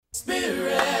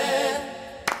Spirit,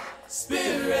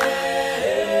 Spirit.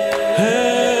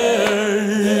 Hey,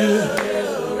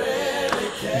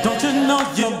 don't you know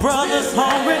your brother's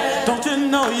hungry? Don't you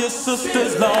know your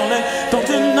sister's lonely? Don't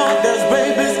you know there's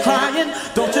babies crying?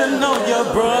 Don't you know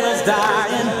your brother's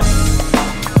dying?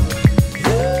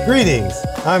 Greetings,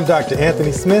 I'm Dr.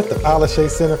 Anthony Smith of Alashe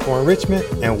Center for Enrichment,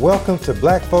 and welcome to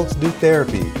Black Folks Do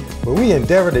Therapy, where we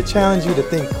endeavor to challenge you to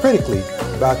think critically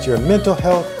about your mental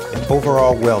health and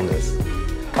overall wellness.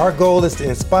 Our goal is to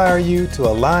inspire you to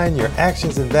align your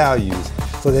actions and values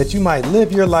so that you might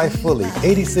live your life fully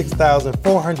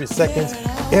 86,400 seconds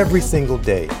every single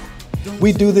day.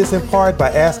 We do this in part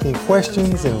by asking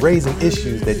questions and raising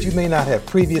issues that you may not have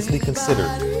previously considered.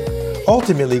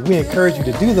 Ultimately, we encourage you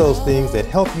to do those things that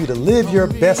help you to live your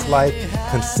best life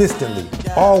consistently,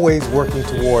 always working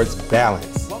towards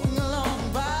balance.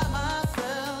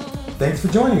 Thanks for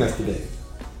joining us today.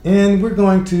 And we're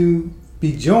going to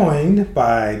be joined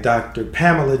by Dr.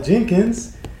 Pamela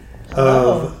Jenkins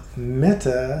of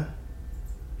Meta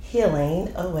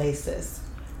Healing Oasis.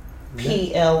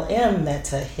 PLM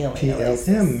Meta Healing Oasis.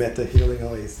 PLM Meta Healing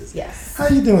Oasis. Yes. How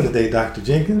are you doing today, Dr.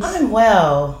 Jenkins? I'm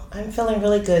well. I'm feeling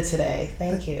really good today.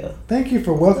 Thank you. Thank you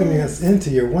for welcoming us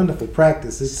into your wonderful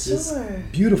practice. It's Sure.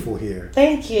 beautiful here.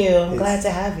 Thank you. I'm glad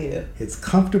to have you. It's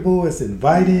comfortable. It's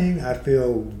inviting. I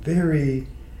feel very,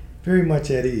 very much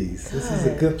at ease. This is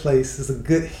a good place. It's a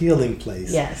good healing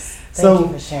place. Yes. So- Thank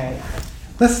you for sharing that.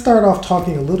 Let's start off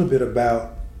talking a little bit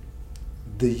about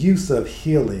the use of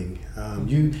healing.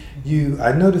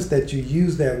 I noticed that you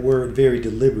use that word very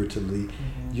deliberately.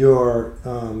 Your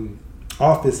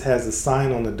office has a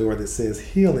sign on the door that says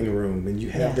healing room, and you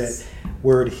have Yes. that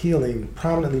word healing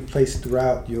prominently placed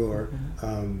throughout your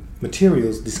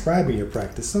materials describing your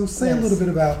practice. So say a Yes. little bit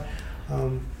about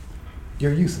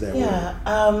your use of that word.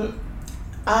 Yeah.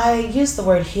 I use the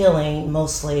word healing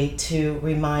mostly to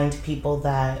remind people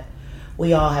that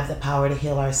we all have the power to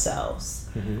heal ourselves.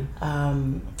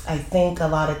 I think a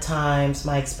lot of times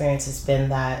my experience has been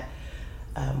that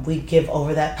we give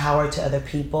over that power to other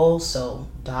people, so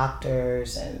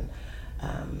doctors and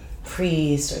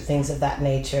priests or things of that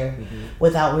nature,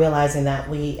 without realizing that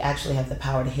we actually have the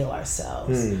power to heal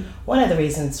ourselves. One of the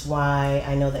reasons why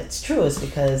I know that's true is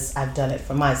because I've done it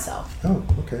for myself. Oh,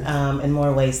 okay. In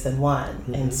more ways than one.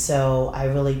 And so I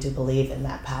really do believe in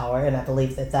that power, and I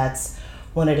believe that that's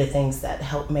one of the things that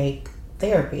help make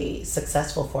therapy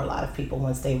successful for a lot of people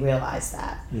once they realize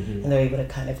that and they're able to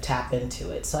kind of tap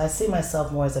into it. So I see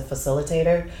myself more as a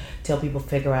facilitator to help people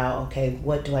figure out, okay,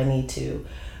 what do I need to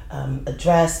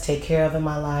address, take care of in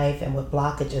my life, and what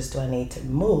blockages do I need to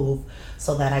move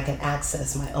so that I can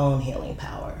access my own healing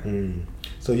power.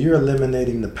 So you're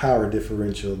eliminating the power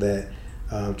differential that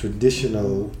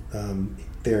traditional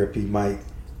therapy might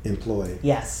employ.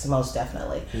 Yes, most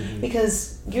definitely.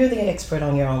 Because you're the expert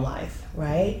on your own life,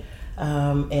 right?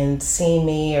 And seeing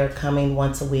me or coming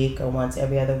once a week or once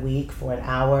every other week for an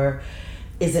hour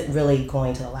isn't really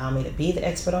going to allow me to be the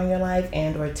expert on your life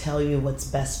and or tell you what's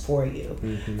best for you.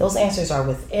 Those answers are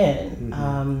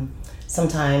within.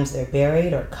 Sometimes they're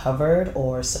buried or covered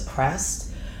or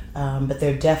suppressed, but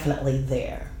they're definitely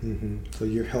there. So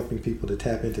you're helping people to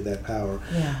tap into that power.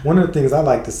 Yeah. One of the things I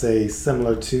like to say,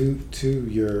 similar to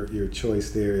your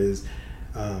choice there, is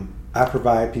I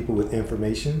provide people with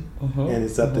information, and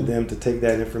it's up to them to take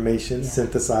that information,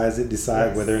 synthesize it,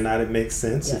 decide whether or not it makes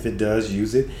sense. If it does,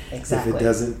 use it. Exactly. If it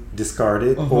doesn't, discard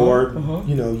it, or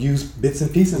use bits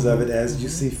and pieces of it as you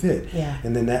see fit. Yeah.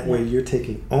 And then that way you're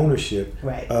taking ownership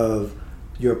of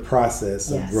your process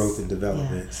of growth and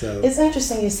development. Yeah. So it's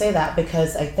interesting you say that,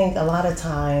 because I think a lot of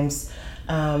times,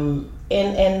 and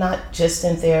not just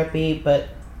in therapy, but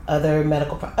other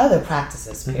other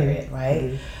practices, period,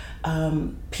 right?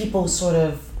 People sort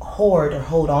of hoard or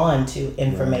hold on to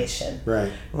information.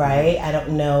 Right. I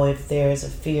don't know if there's a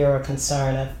fear or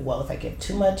concern of, well, if I give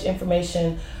too much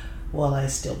information, will I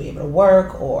still be able to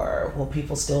work, or will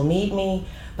people still need me?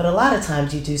 But a lot of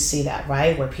times you do see that,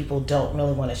 right, where people don't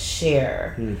really want to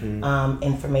share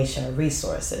information or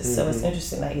resources. So it's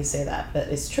interesting that you say that, but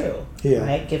it's true,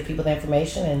 right? Give people the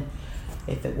information, and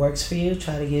if it works for you,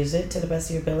 try to use it to the best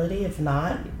of your ability. If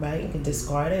not, right, you can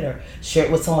discard it or share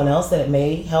it with someone else that it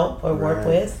may help or work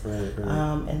with,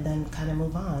 and then kind of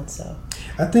move on. So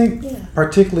I think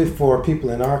particularly for people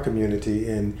in our community,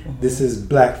 and this is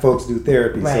Black Folks Do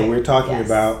Therapy, so we're talking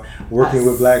about working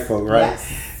with Black folk, right?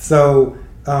 So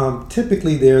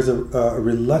typically there's a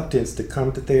reluctance to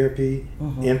come to therapy,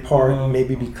 in part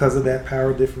maybe because of that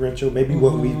power differential, maybe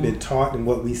what we've been taught and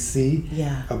what we see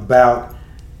about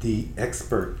the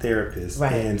expert therapist.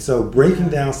 And so breaking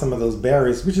down some of those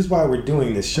barriers, which is why we're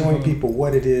doing this, showing people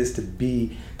what it is to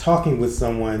talking with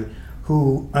someone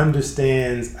who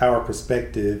understands our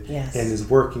perspective Yes. and is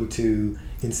working to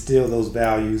instill those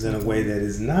values in a way that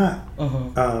is not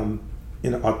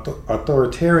in an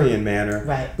authoritarian manner,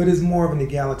 Right. but is more of an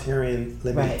egalitarian,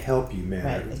 let me Right. help you manner.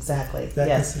 Right, exactly. That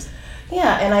Yes. consist-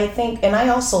 Yeah, and I think, and I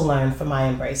also learned from my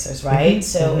embracers, right?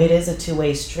 So it is a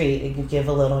two-way street. You give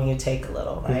a little and you take a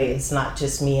little, right? It's not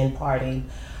just me imparting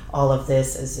all of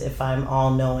this as if I'm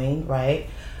all-knowing, right?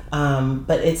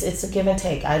 But it's a give and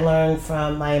take. I learn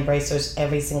from my embracers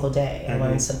every single day. I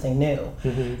learn something new,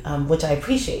 which I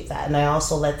appreciate that. And I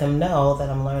also let them know that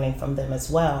I'm learning from them as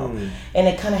well. And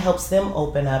it kind of helps them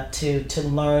open up to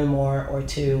learn more or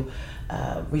to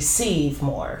receive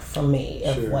more from me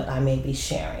of Sure. what I may be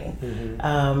sharing.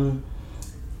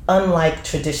 Unlike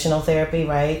traditional therapy,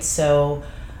 right? So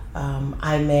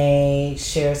I may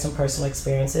share some personal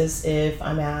experiences if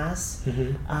I'm asked.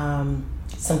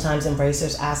 Sometimes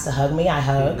embracers ask to hug me, I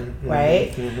hug,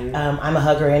 right? I'm a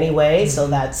hugger anyway, so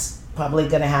that's probably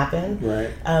going to happen.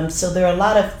 Right. So there are a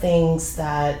lot of things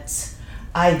that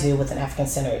I do with an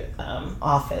African-centered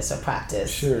office or practice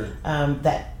Sure.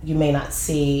 that you may not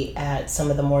see at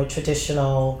some of the more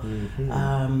traditional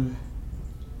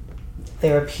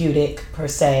therapeutic, per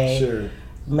se, Sure.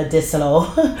 medicinal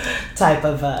type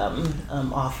of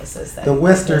offices. That The you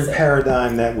Western visit.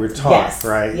 paradigm that we're taught, Yes,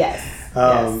 right? yes,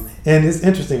 And it's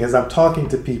interesting, as I'm talking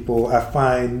to people, I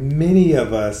find many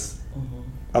of us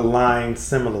align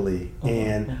similarly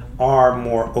and are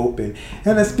more open.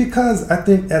 And it's because I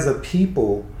think as a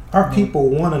people, our people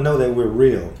want to know that we're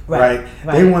real, right?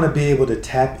 They want to be able to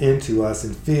tap into us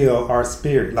and feel our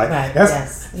spirit. Like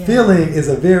that's feeling is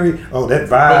a very that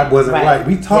vibe wasn't right.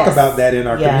 We talk about that in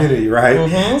our community,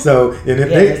 right? So and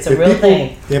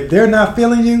if if they're not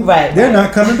feeling you, they're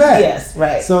not coming back. Yes,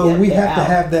 right. So we have to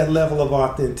have that level of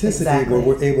authenticity where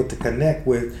we're able to connect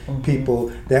with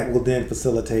people that will then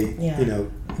facilitate,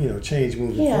 change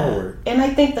moving forward. And I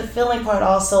think the feeling part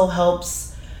also helps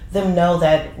them know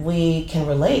that we can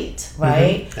relate,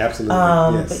 right? Absolutely.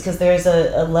 Yes. Because there's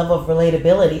a level of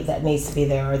relatability that needs to be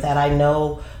there, or that I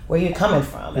know where you're coming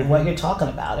from and what you're talking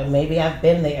about, and maybe I've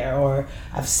been there or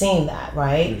I've seen that,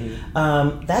 right?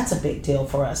 That's a big deal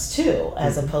for us too,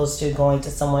 as opposed to going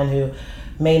to someone who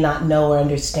may not know or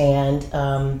understand,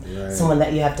 someone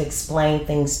that you have to explain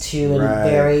things to in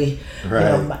very,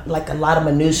 like a lot of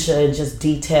minutia and just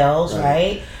details,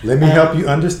 right? Let me help you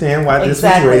understand why this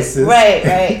was racist.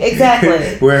 Right,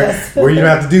 exactly. where you don't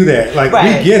have to do that. Like,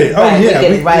 we get it. We get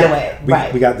it right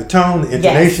away. We got the tone, the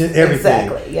intonation, everything.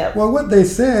 Exactly, yep. Well, what they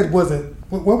said wasn't,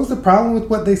 what was the problem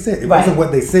with what they said? It wasn't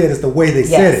what they said, it's the way they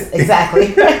said it.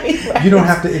 Exactly. Right. You don't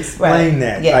have to explain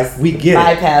that. Yes. Like, we get it.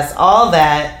 Bypass all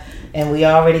that, and we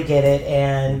already get it,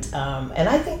 and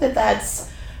I think that's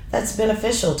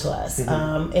beneficial to us,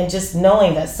 and just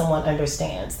knowing that someone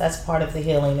understands. That's part of the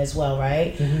healing as well,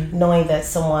 right? Knowing that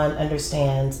someone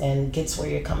understands and gets where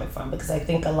you're coming from, because I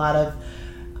think a lot of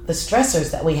the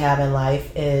stressors that we have in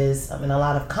life is, a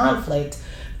lot of conflict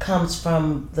comes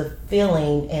from the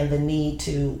feeling and the need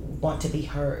to want to be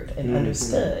heard and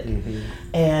understood,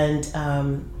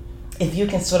 and if you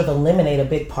can sort of eliminate a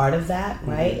big part of that,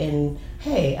 right? And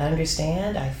hey, I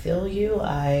understand, I feel you,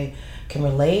 I can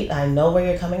relate, I know where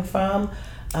you're coming from.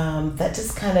 That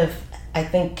just kind of, I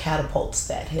think, catapults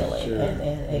that healing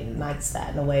and ignites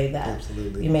that in a way that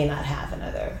you may not have in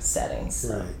other settings.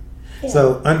 Right. Yeah.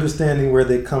 So understanding where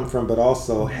they come from, but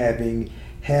also having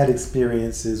had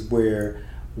experiences where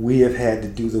we have had to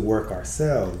do the work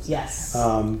ourselves. Yes.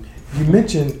 You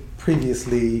mentioned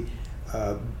previously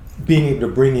being able to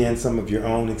bring in some of your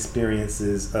own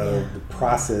experiences of the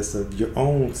process of your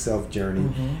own self-journey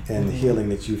and the healing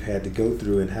that you've had to go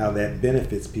through and how that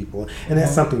benefits people. And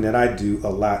that's something that I do a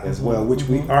lot as well, which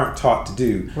we aren't taught to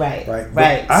do. Right. But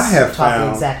I have found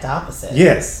the exact opposite.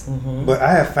 Yes. But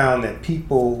I have found that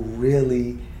people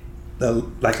really,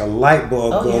 like a light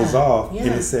bulb goes off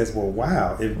and it says, well,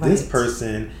 wow, if this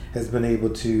person has been able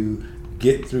to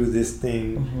get through this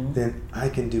thing, then I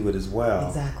can do it as well.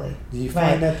 Exactly. Do you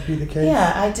find that to be the case?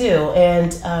 Yeah, I do.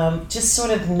 And just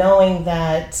sort of knowing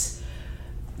that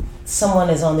someone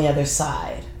is on the other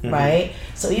side, right?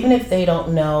 So even if they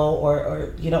don't know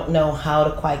or you don't know how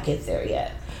to quite get there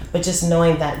yet, but just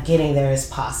knowing that getting there is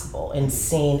possible and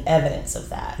seeing evidence of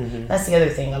that. That's the other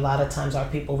thing. A lot of times our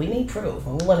people, we need proof.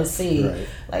 And we want to see,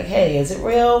 like, hey, is it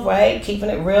real, right? Keeping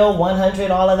it real, 100,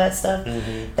 all of that stuff.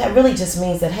 That really just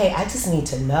means that, hey, I just need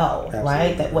to know,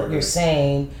 right? That what you're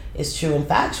saying is true and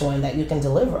factual and that you can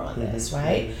deliver on this,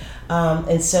 right?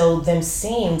 And so them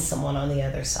seeing someone on the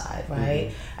other side,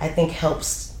 right, I think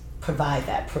helps provide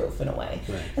that proof in a way.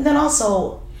 And then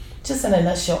also just in a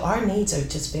nutshell, our needs are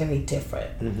just very different.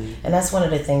 And that's one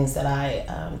of the things that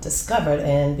I discovered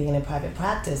in being in private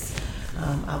practice.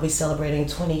 I'll be celebrating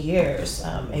 20 years,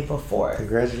 April 4th.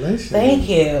 Congratulations. Thank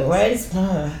you. Right?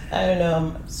 I don't know,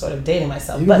 I'm sort of dating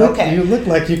myself, okay. You look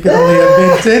like you could only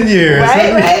have been 10 years.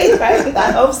 Right.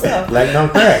 I hope so. Black don't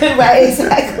crack. Right,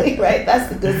 exactly. Right.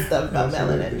 That's the good stuff about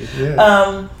melanin.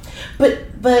 Yeah.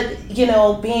 But you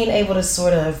know, being able to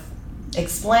sort of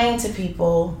explain to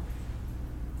people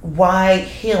why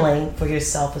healing for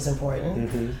yourself is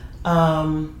important,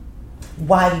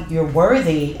 why you're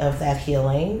worthy of that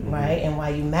healing, right, and why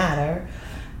you matter,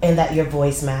 and that your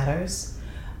voice matters.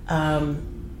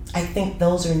 I think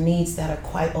those are needs that are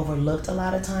quite overlooked a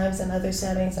lot of times in other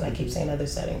settings, and I keep saying other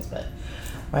settings, but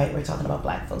right, we're talking about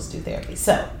Black folks do therapy.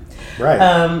 So,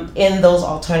 in those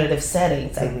alternative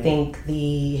settings, I think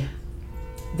the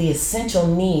essential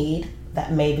need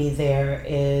that may be there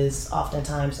is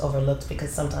oftentimes overlooked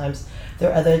because sometimes there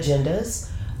are other agendas.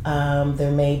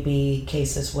 There may be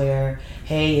cases where,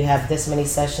 hey, you have this many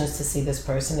sessions to see this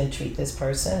person and treat this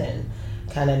person and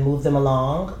kind of move them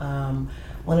along.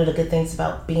 One of the good things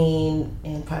about being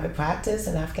in private practice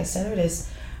and African-centered is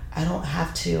I don't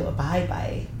have to abide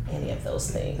by any of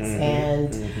those things.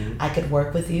 And I could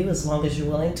work with you as long as you're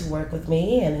willing to work with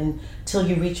me and until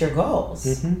you reach your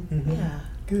goals. Yeah.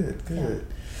 Good. Yeah.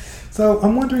 So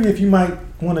I'm wondering if you might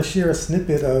want to share a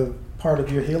snippet of part of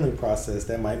your healing process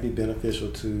that might be beneficial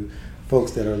to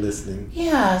folks that are listening.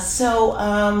 Yeah, so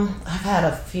I've had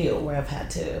a few where I've had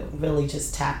to really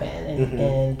just tap in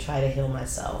and try to heal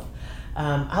myself.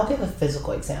 I'll give a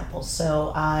physical example.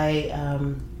 So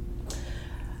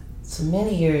so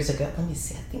many years ago, let me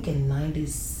see, I think in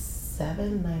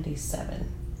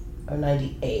 97 or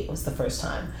 98 was the first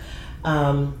time.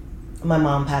 My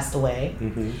mom passed away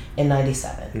in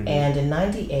 97. And in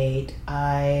 98,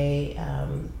 I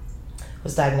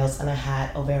was diagnosed and I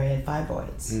had ovarian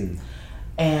fibroids.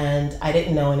 And I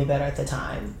didn't know any better at the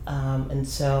time. And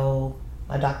so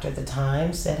my doctor at the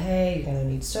time said, hey, you're gonna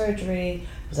need surgery.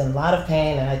 I was in a lot of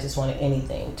pain and I just wanted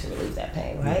anything to relieve that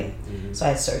pain, right? So I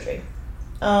had surgery.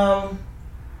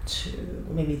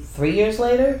 Maybe 3 years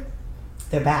later,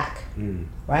 they're back,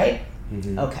 right?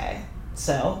 Okay,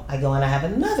 so I go and I have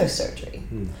another surgery.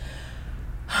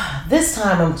 This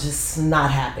time I'm just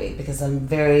not happy because I'm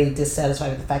very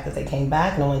dissatisfied with the fact that they came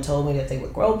back. No one told me that they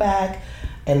would grow back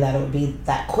and that it would be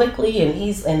that quickly and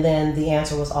easy. And then the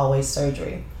answer was always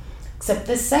surgery. Except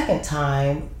this second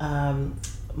time,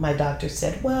 my doctor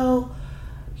said, well,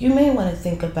 you may want to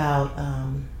think about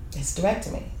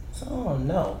hysterectomy. So, oh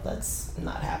no, that's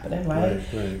not happening, right?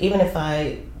 Even if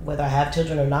whether I have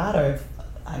children or not, or if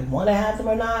I want to have them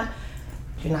or not,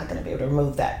 you're not going to be able to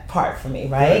remove that part from me,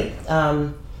 right?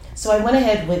 So I went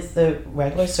ahead with the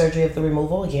regular surgery of the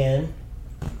removal again.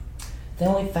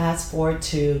 Then we fast forward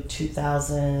to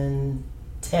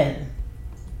 2010.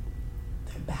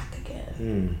 They're back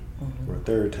again. For a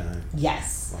third time.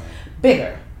 Yes. Wow.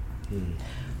 Bigger.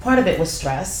 Part of it was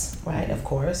stress, right, of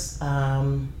course.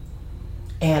 And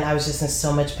I was just in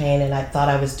so much pain and I thought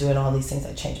I was doing all these things.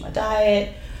 I changed my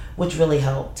diet, which really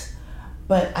helped.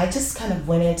 But I just kind of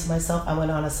went into myself. I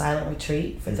went on a silent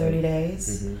retreat for 30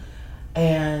 days.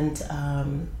 And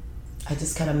I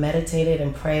just kind of meditated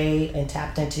and prayed and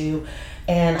tapped into.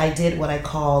 And I did what I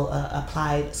call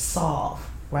applied SOLVE,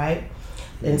 right?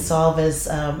 And SOLVE is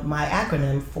my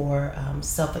acronym for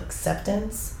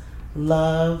self-acceptance,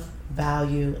 love,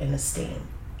 value, and esteem.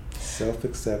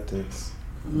 Self-acceptance,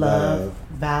 love,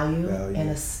 value,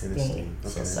 and esteem. Okay.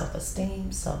 So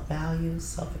self-esteem, self-value,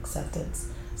 self-acceptance,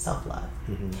 self-love.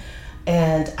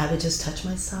 And I would just touch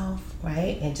myself,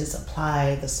 right? And just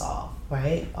apply the SOLVE,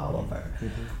 right? All over.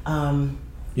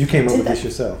 You came up with this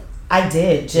yourself? I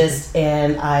did,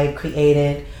 and I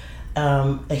created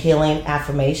a healing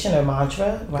affirmation or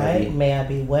mantra, right? May I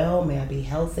be well, may I be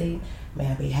healthy, may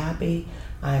I be happy.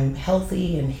 I'm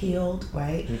healthy and healed,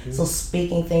 right? So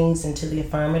speaking things into the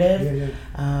affirmative.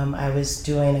 I was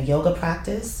doing a yoga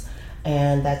practice,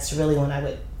 and that's really when I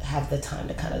would have the time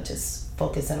to kind of just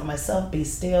focus in on myself, be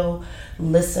still,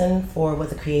 listen for what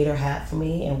the Creator had for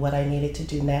me and what I needed to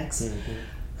do next.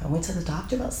 I went to the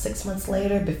doctor about 6 months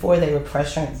later before they were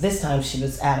pressuring. This time she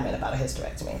was adamant about a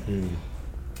hysterectomy.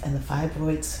 And the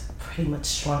fibroids pretty much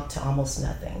shrunk to almost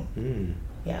nothing.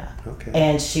 Okay.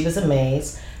 And she was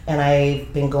amazed. And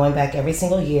I've been going back every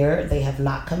single year. They have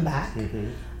not come back.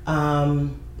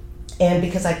 And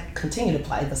because I continue to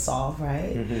apply the SOLVE,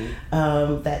 right?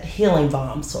 That healing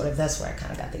balm, sort of, that's where I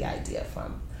kind of got the idea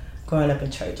from. Growing up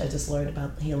in church, I just learned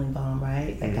about the healing balm,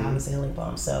 right? That God was a healing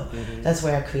balm. So that's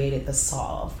where I created the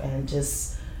SOLVE and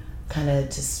just kind of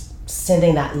just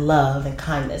sending that love and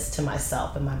kindness to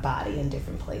myself and my body in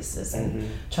different places, and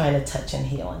trying to touch and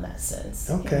heal in that sense.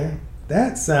 Okay.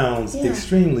 That sounds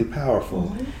extremely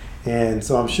powerful. And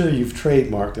so I'm sure you've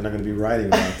trademarked and are going to be writing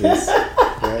about this,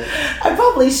 right? I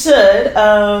probably should.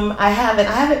 I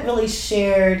haven't really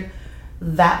shared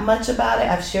that much about it.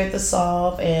 I've shared the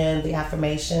solve and the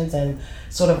affirmations and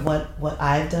sort of what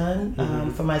I've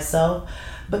done for myself.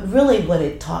 But really what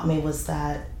it taught me was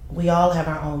that we all have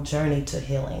our own journey to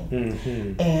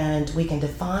healing. And we can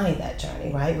define that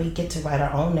journey, right? We get to write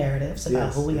our own narratives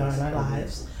about who we are in our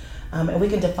lives. And we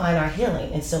can define our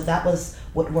healing. And so that was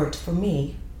what worked for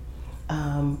me.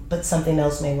 But something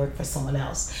else may work for someone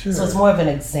else. Sure. So it's more of an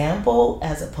example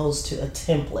as opposed to a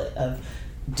template of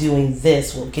doing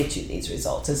this will get you these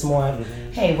results. It's more of,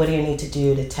 hey, what do you need to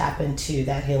do to tap into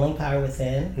that healing power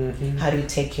within? How do you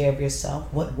take care of yourself?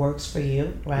 What works for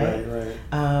you, right?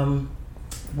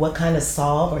 What kind of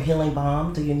solve or healing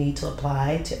balm do you need to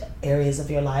apply to areas of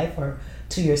your life or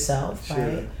to yourself,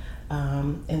 right?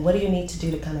 And what do you need to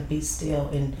do to kind of be still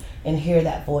and hear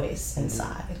that voice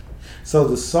inside? So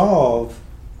the solve,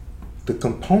 the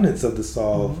components of the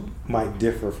solve might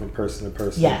differ from person to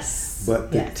person. Yes.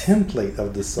 But the template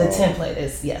of the solve. The template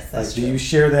is, yes, that's true. true. Do you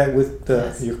share that with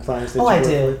your clients that you I work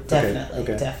do. with?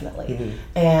 Definitely, definitely.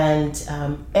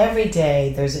 And every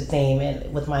day there's a theme,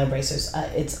 and with my Embracers,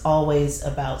 it's always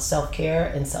about self-care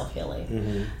and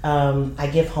self-healing. I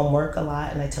give homework a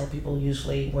lot, and I tell people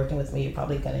usually working with me, you're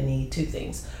probably going to need two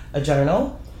things: a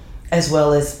journal, as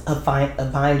well as a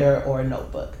binder or a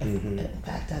notebook. In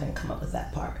fact, I didn't come up with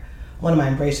that part. One of my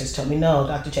Embracers told me, no,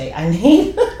 Dr. J, I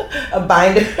need a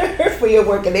binder for your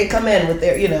work. And they come in with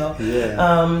their,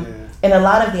 And a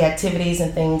lot of the activities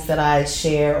and things that I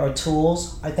share or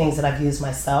tools are things that I've used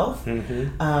myself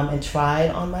and tried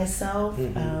on myself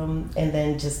and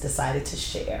then just decided to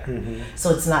share. So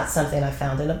it's not something I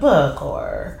found in a book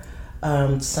or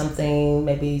something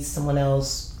maybe someone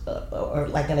else or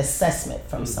like an assessment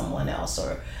from someone else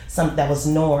or something that was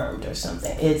normed or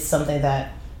something. It's something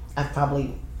that I've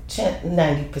probably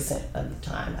 90% of the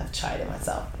time I've tried it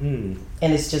myself. And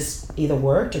it's just either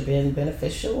worked or been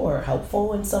beneficial or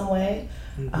helpful in some way.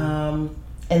 And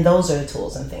those are the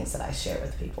tools and things that I share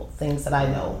with people, things that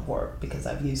I know work because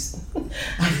I've used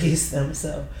them.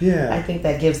 So I think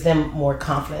that gives them more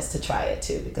confidence to try it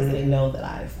too, because they know that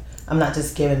I'm not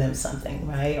just giving them something,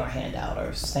 right, or handout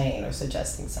or saying or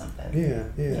suggesting something.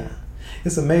 Yeah.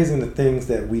 It's amazing the things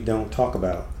that we don't talk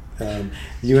about.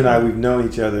 You and I, we've known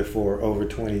each other for over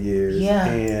 20 years.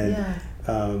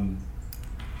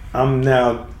 I'm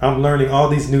learning all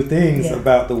these new things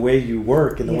about the way you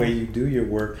work and the way you do your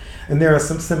work. And there are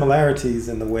some similarities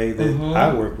in the way that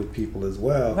I work with people as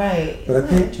well. Right. But I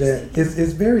think that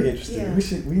it's very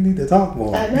interesting. We need to talk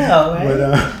more. I know, right?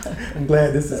 But I'm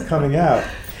glad this is coming out.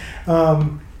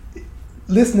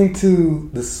 Listening to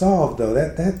the solve though,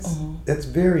 that's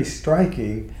very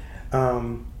striking.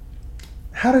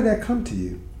 How did that come to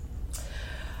you?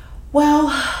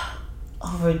 Well,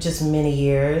 over just many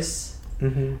years,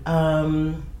 me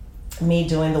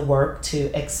doing the work to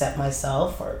accept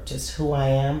myself or just who I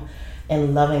am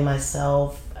and loving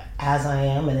myself as I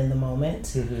am and in the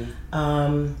moment.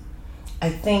 I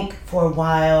think for a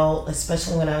while,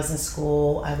 especially when I was in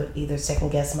school, I would either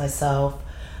second guess myself.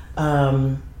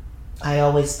 I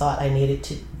always thought I needed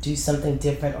to do something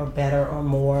different or better or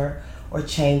more or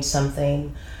change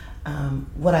something.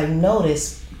 What I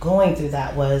noticed going through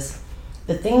that was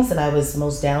the things that I was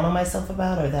most down on myself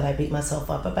about or that I beat myself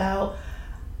up about,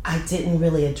 I didn't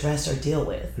really address or deal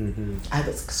with. I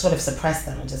would sort of suppress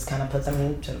them and just kind of put them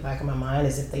into the back of my mind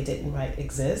as if they didn't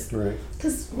exist. Right.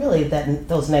 Because really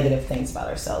those negative things about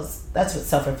ourselves, that's what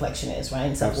self-reflection is, right?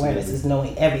 And self-awareness is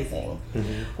knowing everything.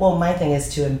 Well, my thing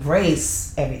is to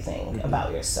embrace everything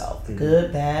about yourself. The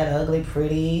good, bad, ugly,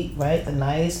 pretty, right? The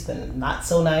nice, the not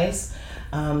so nice.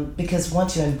 Because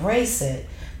once you embrace it,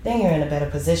 then you're in a better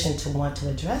position to want to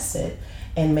address it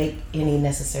and make any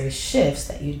necessary shifts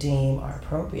that you deem are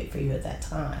appropriate for you at that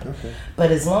time.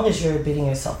 But as long as you're beating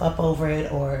yourself up over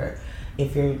it, or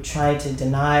if you're trying to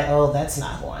deny, oh, that's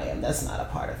not who I am, that's not a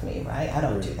part of me, right? I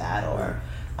don't do that, or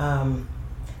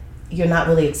you're not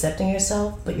really accepting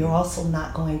yourself, but you're also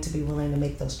not going to be willing to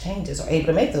make those changes or able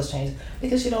to make those changes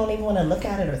because you don't even want to look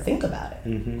at it or think about it.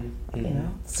 You know,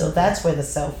 so that's where the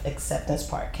self-acceptance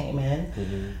part came in.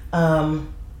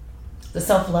 The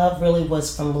self-love really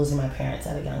was from losing my parents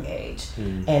at a young age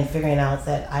and figuring out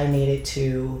that I needed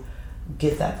to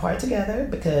get that part together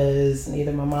because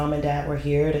neither my mom and dad were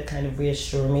here to kind of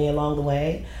reassure me along the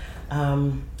way.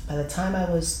 But by the time I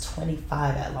was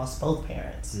 25, I lost both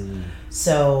parents.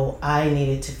 So I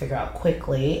needed to figure out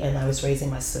quickly, and I was raising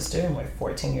my sister, and we're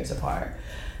 14 years apart.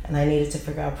 And I needed to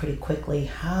figure out pretty quickly,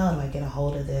 how do I get a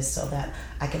hold of this so that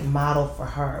I can model for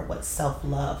her what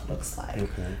self-love looks like,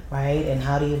 right? And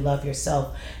how do you love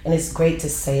yourself? And it's great to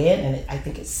say it, and I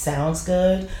think it sounds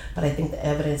good, but I think the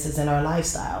evidence is in our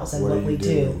lifestyles and what we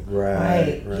do.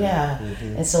 Right. Yeah.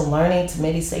 And so learning to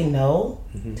maybe say no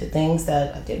to things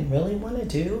that I didn't really want to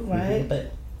do, right?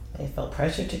 But I felt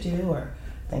pressure to do or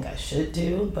think I should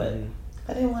do, but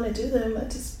I didn't want to do them. I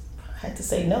just had to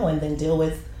say no and then deal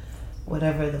with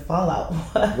whatever the fallout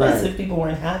was if people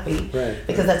weren't happy.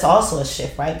 Because that's also a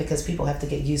shift, right? Because people have to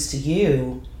get used to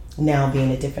you now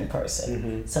being a different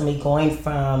person. So me going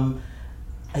from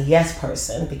a yes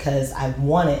person because I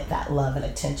wanted that love and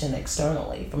attention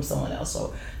externally from someone else,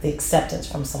 or the acceptance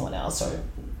from someone else, or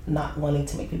not wanting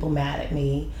to make people mad at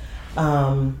me,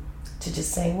 to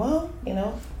just saying, well, you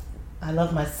know, I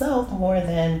love myself more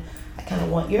than I kind of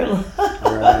want your love.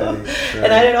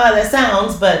 And I don't know how that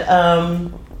sounds, but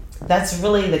that's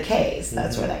really the case.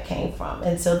 That's where that came from.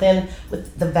 And so then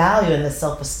with the value and the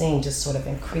self-esteem just sort of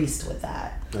increased with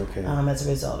that. As a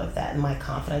result of that. And my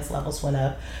confidence levels went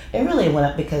up. It really went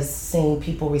up because seeing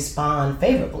people respond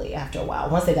favorably after a while.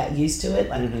 Once they got used to it,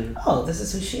 like, oh, this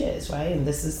is who she is, right? And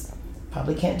this is,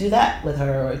 probably can't do that with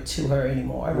her or to her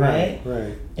anymore, right?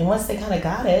 And once they kind of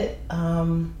got it,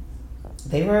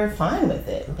 they were fine with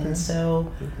it. And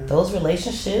so those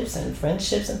relationships and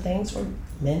friendships and things were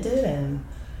mended, and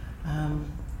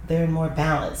they're in more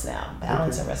balance now.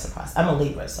 Balance and reciprocity. I'm a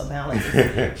Libra, so balance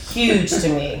is huge to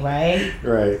me, right?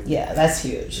 Yeah, that's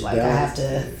huge. Like balance. I have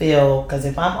to feel, because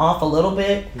if I'm off a little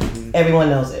bit, everyone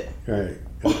knows it.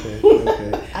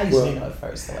 I usually know it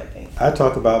first, so I think. I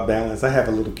talk about balance. I have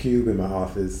a little cube in my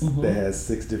office that has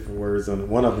 6 different words on it.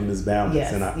 One of them is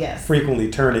balance, and I frequently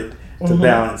turn it to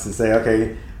balance and say,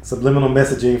 okay, subliminal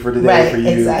messaging for today for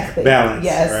you, balance,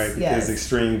 right? Because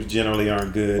extremes generally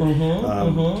aren't good.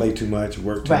 Play too much,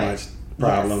 work too much,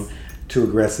 problem, too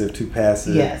aggressive, too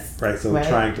passive, right? So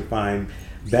trying to find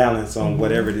balance on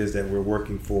whatever it is that we're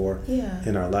working for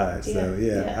in our lives. So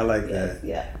I like that.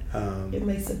 It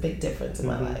makes a big difference in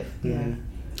my life.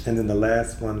 And then the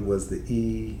last one was the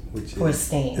E, which for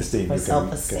is esteem, for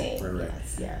self-esteem.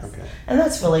 Yes. And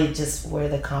that's really just where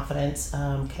the confidence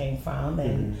came from,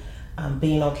 and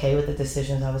being okay with the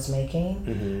decisions I was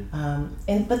making,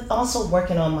 and but also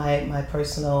working on my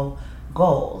personal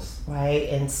goals, right?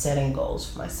 And setting goals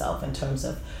for myself in terms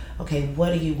of, okay,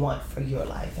 what do you want for your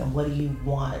life, and what do you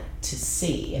want to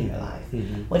see in your life?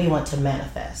 What do you want to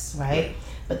manifest, right?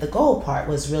 But the goal part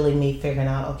was really me figuring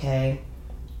out, okay,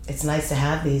 it's nice to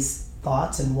have these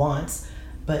thoughts and wants,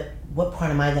 but what part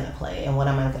am I going to play, and what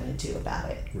am I going to do about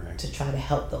it to try to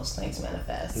help those things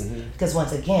manifest? Because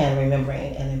once again,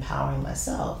 remembering and empowering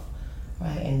myself,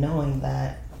 right, and knowing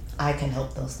that I can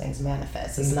help those things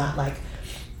manifest. It's not like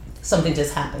something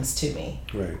just happens to me.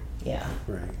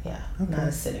 Not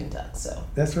a sitting duck. So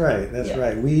that's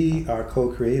right. We are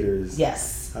co-creators.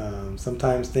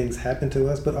 Sometimes things happen to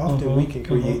us, but often we can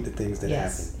create the things that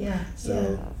happen.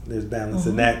 So there's balance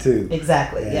in that too.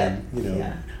 And, you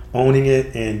know, owning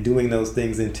it and doing those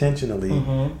things intentionally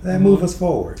that move us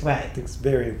forward. I think it's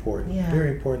very important.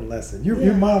 Very important lesson.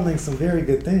 You're modeling some very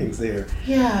good things there.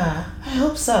 I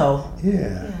hope so.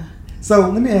 So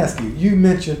let me ask you. You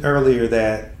mentioned earlier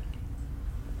that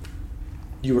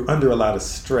you were under a lot of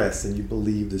stress, and you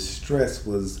believe the stress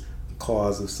was the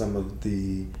cause of some of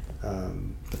the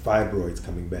fibroids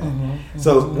coming back.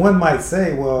 So one might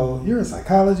say, well, you're a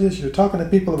psychologist, you're talking to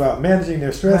people about managing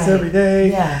their stress every day.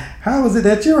 How is it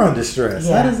that you're under stress?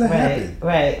 How does that happen?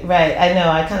 I know.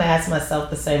 I kind of ask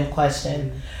myself the same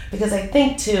question, because I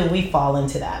think too we fall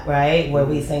into that, right? Where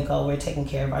we think, oh, we're taking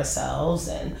care of ourselves,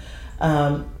 and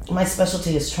my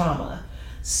specialty is trauma.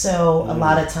 So a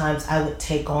lot of times I would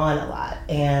take on a lot,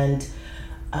 and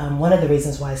one of the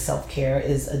reasons why self-care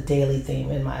is a daily theme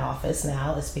in my office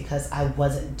now is because I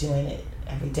wasn't doing it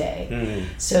every day.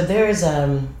 So there's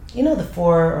you know, the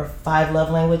 4 or 5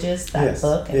 love languages, that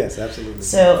book. Yes, absolutely.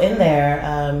 So in there,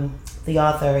 the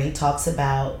author, he talks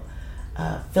about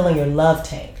filling your love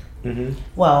tank.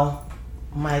 Well,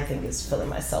 my thing is filling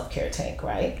my self-care tank,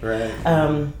 right?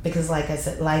 Because like I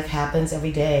said, life happens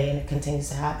every day, and it continues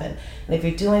to happen. And if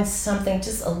you're doing something,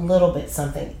 just a little bit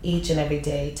something each and every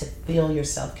day to fill your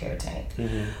self-care tank,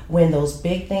 when those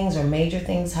big things or major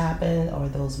things happen, or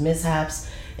those mishaps,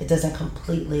 it doesn't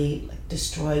completely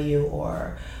destroy you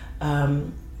or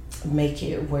make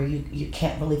you where you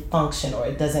can't really function, or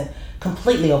it doesn't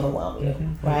completely overwhelm you,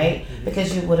 right?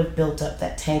 Because you would have built up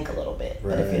that tank a little bit.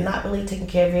 But if you're not really taking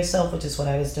care of yourself, which is what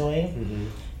I was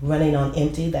doing, running on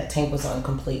empty, that tank was on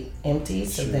complete empty.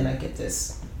 So then I get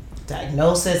this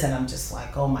diagnosis and I'm just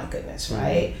like, oh my goodness,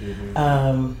 right?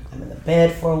 I'm in the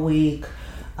bed for a week.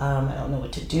 I don't know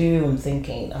what to do. I'm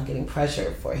thinking I'm getting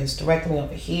pressure for a hysterectomy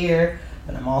over here,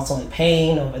 but I'm also in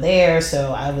pain over there.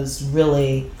 So I was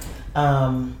really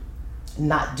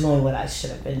not doing what I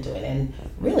should have been doing, and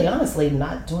really honestly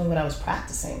not doing what I was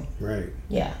practicing. Right.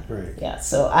 Yeah. Right. Yeah.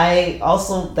 So I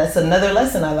also, that's another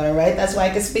lesson I learned, right? That's why I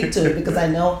can speak to it, because I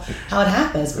know how it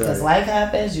happens, because life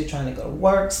happens. You're trying to go to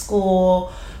work,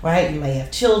 school, right? You may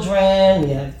have children,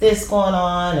 you have this going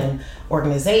on, and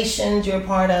organizations you're a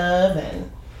part of, and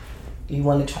you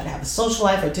want to try to have a social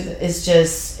life, or it's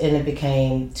just, and it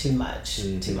became too much,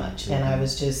 and I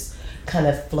was just kind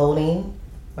of floating,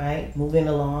 right, moving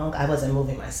along. I wasn't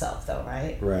moving myself though,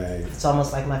 right? It's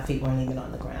almost like my feet weren't even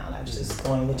on the ground. I was just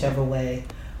going whichever way,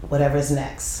 whatever's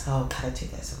next. Oh, gotta do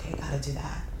this, okay, gotta do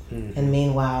that. And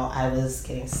meanwhile, I was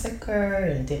getting sicker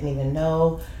and didn't even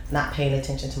know, not paying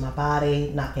attention to my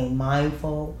body, not being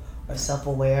mindful or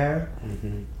self-aware.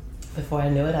 Before I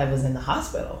knew it, I was in the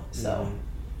hospital. So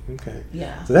okay.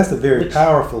 Yeah. So that's a very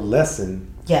powerful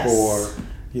lesson for,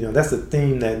 that's a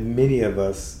theme that many of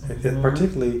us,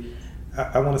 particularly,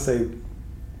 I want to say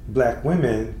Black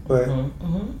women, but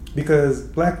because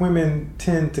Black women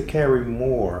tend to carry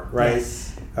more, right?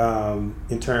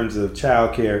 In terms of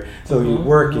childcare. So you're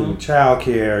working,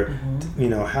 childcare,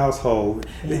 household.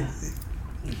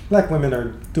 Black women are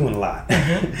doing a lot.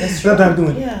 Sometimes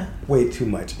doing way too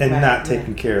much and not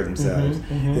taking care of themselves.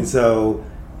 And so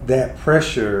that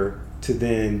pressure to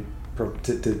then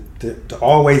to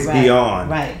always be on,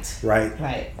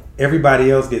 right? Everybody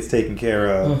else gets taken care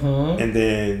of, and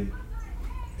then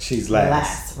she's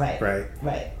last.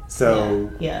 Right.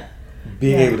 So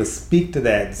being able to speak to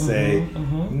that and say,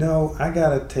 no, I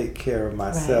gotta take care of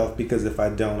myself, because if I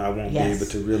don't, I won't be able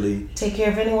to really take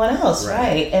care of anyone else,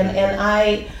 right? And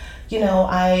I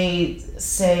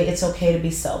say it's okay to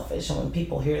be selfish, and when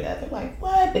people hear that, they're like,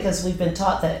 what? Because we've been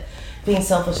taught that being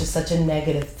selfish is such a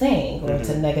negative thing, or it's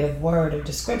a negative word or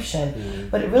description,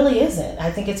 but it really isn't. I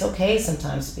think it's okay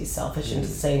sometimes to be selfish and to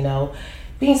say no.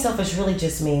 Being selfish really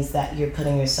just means that you're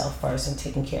putting yourself first and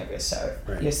taking care of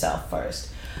yourself first.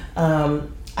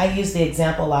 I use the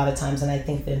example a lot of times, and I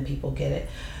think then people get it,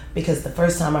 because the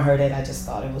first time I heard it, I just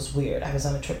thought it was weird. I was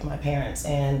on a trip with my parents,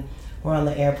 and we're on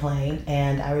the airplane,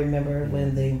 and I remember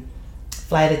when the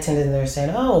flight attendant there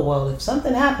saying, oh, well, if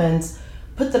something happens,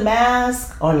 put the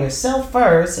mask on yourself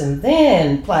first and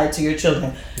then apply it to your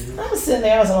children. I was sitting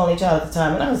there, I was an only child at the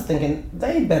time, and I was thinking,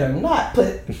 they better not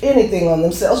put anything on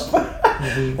themselves first.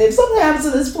 If something happens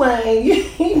to this plane,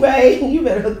 you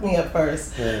better hook me up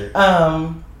first.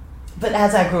 But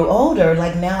as I grew older,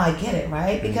 like now I get it,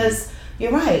 right? Because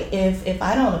you're right, if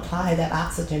I don't apply that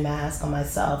oxygen mask on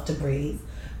myself to breathe,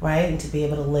 right, and to be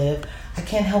able to live, I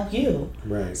can't help you.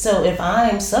 So if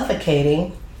I'm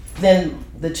suffocating, then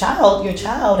your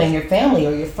child and your family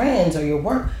or your friends or your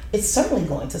work, it's certainly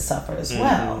going to suffer as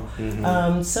well.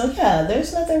 So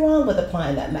there's nothing wrong with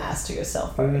applying that mask to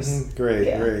yourself first.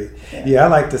 Great. I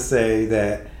like to say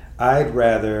that I'd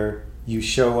rather you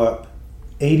show up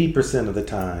 80% of the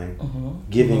time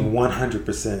giving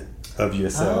 100% of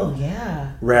yourself,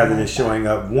 rather than showing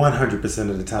up 100%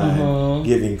 of the time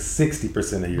giving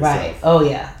 60% of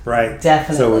yourself. Right.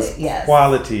 Definitely. So it's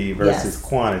quality versus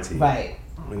quantity.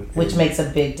 Which makes a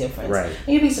big difference.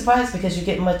 And you'd be surprised, because you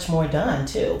get much more done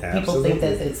too. People think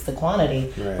that it's the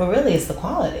quantity, but really it's the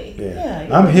quality.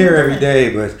 I'm here every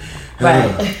day, but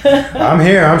I'm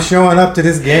here. I'm showing up to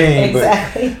this game, but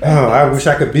I wish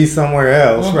I could be somewhere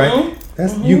else. Right?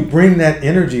 That's you bring that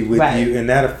energy with you, and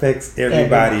that affects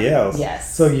everybody else.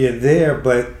 So you're there,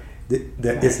 but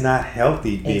it's not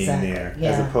healthy being there,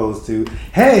 as opposed to,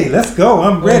 hey, let's go.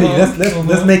 I'm ready.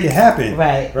 Let's make it happen.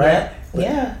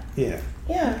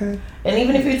 Okay. And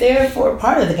even if you're there for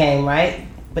part of the game, right?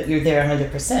 But you're there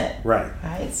 100%.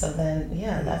 Right. So then,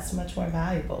 that's much more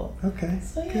valuable. Okay.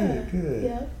 So Good.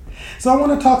 Yeah. So I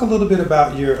want to talk a little bit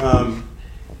about your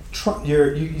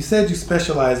you said you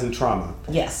specialize in trauma.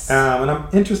 Yes. And I'm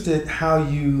interested how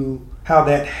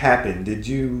that happened. Did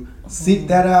you seek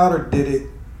that out, or did it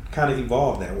kind of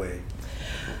evolve that way?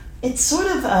 It sort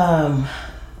of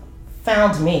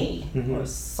found me, or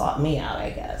sought me out, I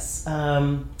guess.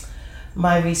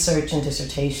 My research and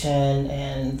dissertation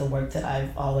and the work that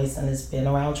I've always done has been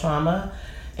around trauma,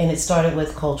 and it started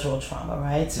with cultural trauma,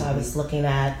 right? So I was looking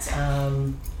at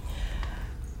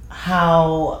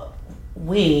how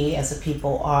we as a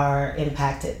people are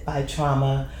impacted by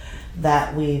trauma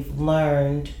that we've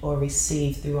learned or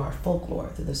received through our folklore,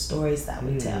 through the stories that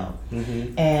we tell.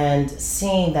 And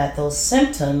seeing that those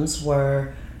symptoms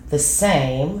were the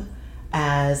same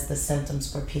as the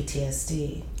symptoms for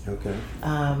PTSD. Okay.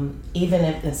 Even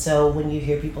if, and so when you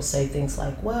hear people say things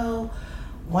like, well,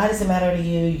 why does it matter to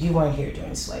you? You weren't here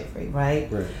during slavery,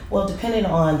 right? Right. Well, depending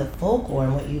on the folklore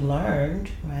and what you learned,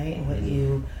 right, and what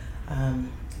you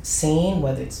seen,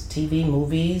 whether it's TV,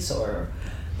 movies, or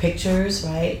pictures,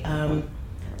 right?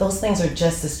 Those things are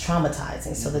just as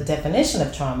traumatizing. So the definition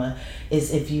of trauma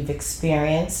is if you've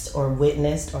experienced or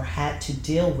witnessed or had to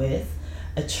deal with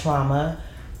a trauma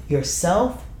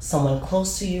yourself, someone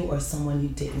close to you, or someone you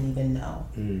didn't even know.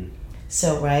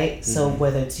 So, right? So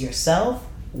whether it's yourself,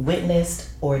 witnessed,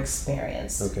 or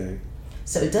experienced. Okay.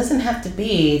 So it doesn't have to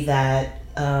be that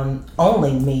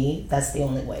only me, that's the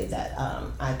only way that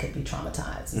I could be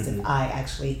traumatized, is if I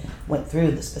actually went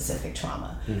through the specific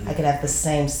trauma. I could have the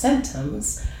same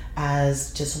symptoms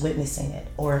as just witnessing it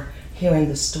or hearing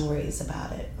the stories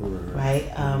about it,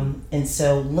 right? And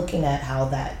so looking at how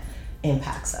that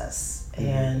impacts us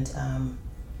and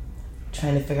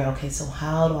trying to figure out, okay, so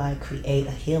how do I create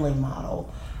a healing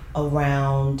model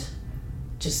around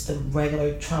just the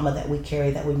regular trauma that we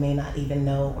carry that we may not even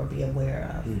know or be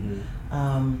aware of.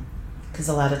 Because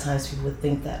a lot of times people would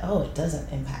think that, oh, it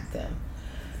doesn't impact them.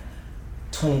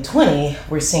 2020,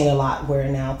 we're seeing a lot where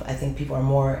now I think people are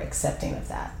more accepting of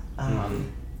that.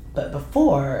 But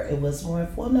before, it was more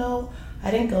of, well, no,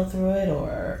 I didn't go through it,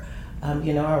 or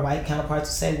our white counterparts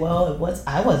would say, well,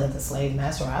 I wasn't the slave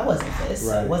master, or I wasn't this,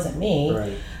 it wasn't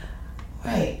me.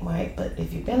 Right. But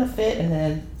if you benefit and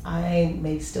then I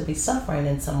may still be suffering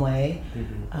in some way,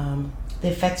 the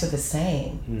effects are the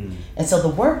same. And so the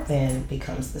work then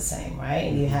becomes the same, right?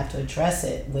 And you have to address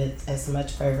it with as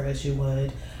much fervor as you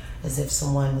would as if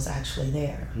someone was actually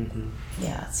there.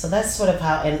 Yeah, so that's sort of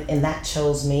how, and that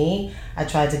chose me. I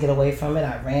tried to get away from it.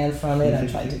 I ran from it. I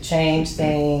tried to change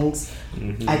things.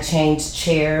 I changed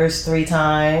chairs 3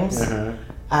 times.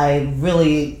 I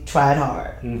really tried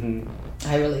hard.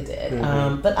 I really did.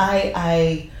 But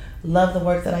I love the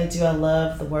work that I do. I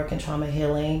love the work in trauma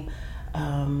healing.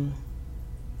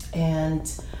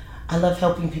 And I love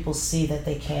helping people see that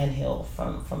they can heal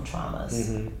from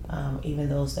traumas, even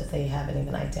those that they haven't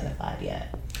even identified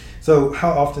yet. So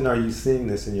how often are you seeing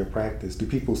this in your practice? Do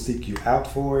people seek you out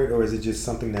for it, or is it just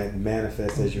something that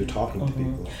manifests as you're talking to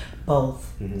people?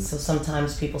 Both. So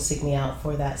sometimes people seek me out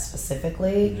for that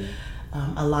specifically.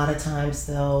 A lot of times,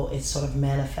 though, it sort of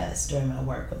manifests during my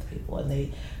work with people,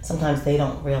 and sometimes they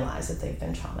don't realize that they've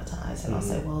been traumatized, and I'll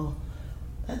say, well,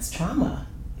 that's trauma,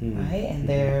 right?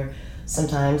 And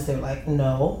sometimes they're like,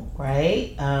 no,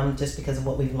 right? Just because of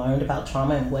what we've learned about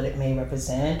trauma and what it may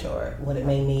represent or what it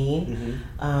may mean.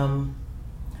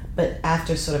 But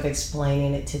after sort of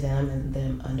explaining it to them and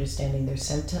them understanding their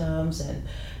symptoms and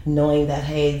knowing that,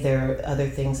 hey, there are other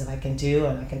things that I can do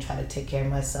and I can try to take care of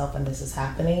myself and this is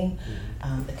happening,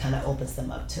 it kind of opens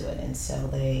them up to it. And so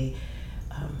they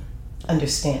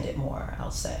understand it more,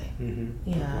 I'll say.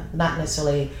 Yeah, not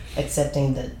necessarily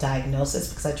accepting the diagnosis,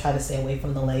 because I try to stay away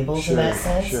from the labels in that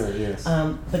sense.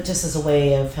 But just as a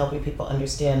way of helping people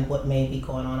understand what may be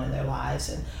going on in their lives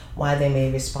and why they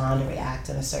may respond or react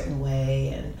in a certain way,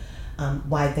 and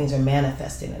why things are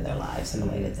manifesting in their lives in the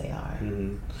way that they are.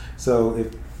 So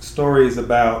if stories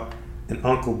about an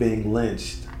uncle being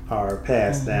lynched are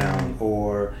passed down,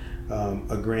 or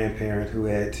a grandparent who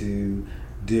had to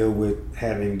deal with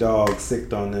having dogs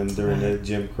sicked on them during the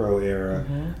Jim Crow era,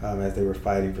 as they were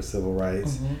fighting for civil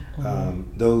rights,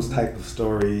 those type of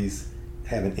stories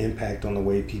have an impact on the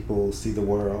way people see the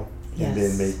world, and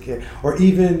then make it, or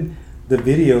even the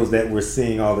videos that we're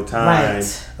seeing all the time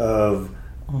of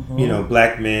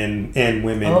black men and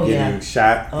women getting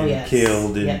shot and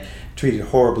killed and treated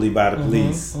horribly by the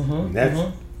police.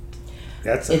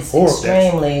 That's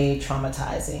extremely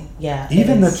traumatizing. Yeah.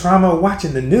 Even the trauma of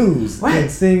watching the news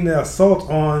and seeing the assault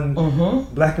on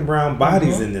black and brown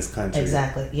bodies in this country.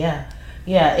 Exactly. Yeah.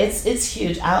 Yeah. It's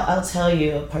huge. I'll tell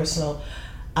you a personal.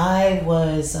 I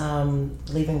was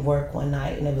leaving work one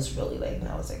night and it was really late and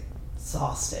I was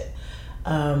exhausted.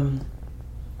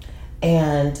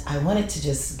 And I wanted to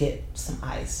just get some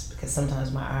ice because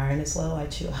sometimes my iron is low. I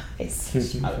chew ice.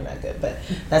 It's probably not good, but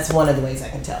that's one of the ways I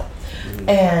can tell.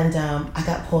 And I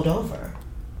got pulled over.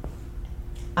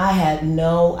 I had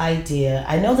no idea.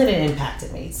 I know that it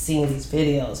impacted me, seeing these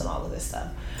videos and all of this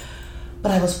stuff.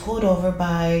 But I was pulled over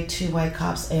by 2 white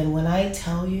cops, and when I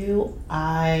tell you,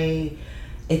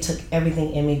 it took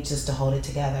everything in me just to hold it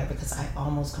together, because I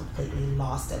almost completely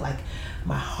lost it. Like,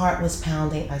 my heart was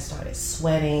pounding. I started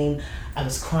sweating. I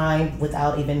was crying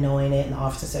without even knowing it. And the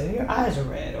officer said, "Your eyes are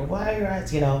red," or "Why are your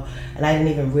eyes," and I didn't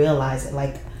even realize it.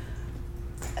 Like,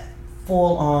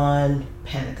 full on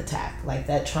panic attack. Like,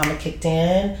 that trauma kicked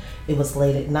in. It was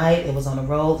late at night. It was on the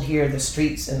road. Here, the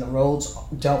streets and the roads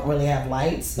don't really have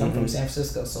lights. I'm from San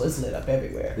Francisco, so it's lit up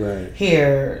everywhere. Right.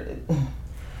 Here,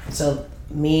 so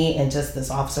me and just this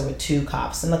officer with 2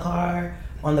 cops in the car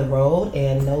on the road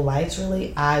and no lights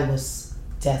really, I was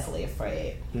deathly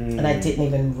afraid. And I didn't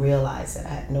even realize it. I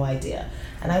had no idea.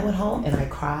 And I went home and I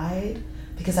cried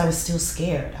because I was still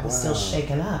scared. I was still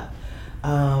shaken up.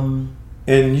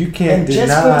 And you can't deny.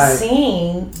 Just from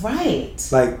seeing, right.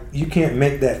 Like, you can't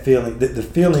make that feeling. The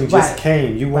feeling just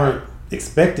came. You weren't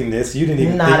expecting this. You didn't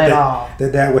even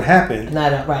think that would happen.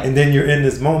 Right. And then you're in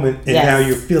this moment, and now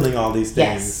you're feeling all these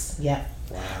things. Yes. Yeah.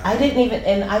 Wow. I didn't even,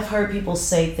 and I've heard people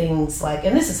say things like,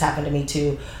 and this has happened to me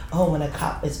too, "Oh, when a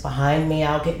cop is behind me,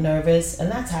 I'll get nervous." And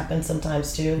that's happened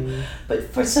sometimes too.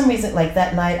 But for some reason, like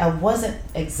that night, I wasn't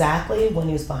exactly when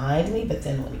he was behind me, but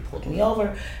then when he pulled me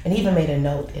over, and he even made a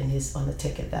note on the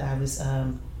ticket that I was,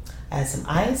 I had some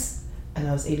ice, and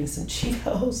I was eating some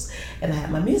Cheetos, and I had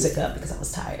my music up because I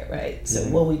was tired, right? So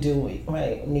what we do, we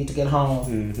need to get home.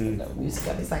 Music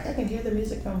up. He's like, "I can hear the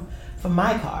music from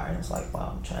my car." And I was like,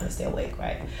 "Well, I'm trying to stay awake,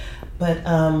 right?" But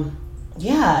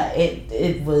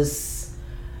it was.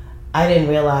 I didn't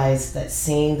realize that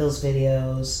seeing those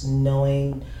videos,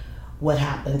 knowing what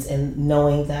happens, and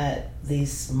knowing that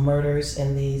these murders and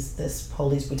this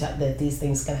police brutality, that these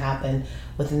things can happen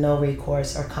with no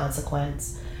recourse or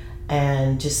consequence.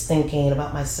 And just thinking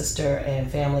about my sister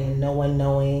and family and no one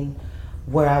knowing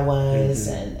where I was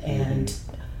and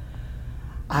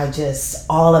I just,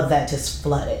 all of that just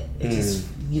flooded. It just,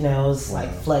 it was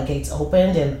like floodgates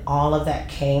opened, and all of that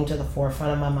came to the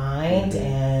forefront of my mind,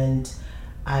 and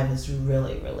I was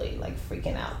really, really like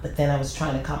freaking out. But then I was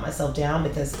trying to calm myself down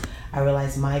because I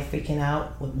realized my freaking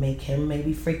out would make him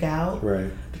maybe freak out.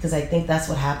 Right. Because I think that's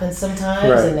what happens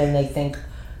sometimes, and then they think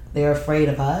they're afraid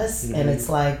of us, and it's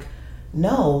like,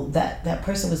 no, that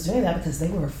person was doing that because they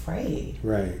were afraid.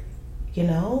 Right.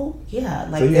 Yeah.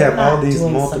 Like, so you have all these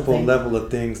multiple level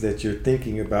of things that you're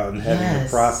thinking about and having to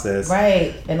process.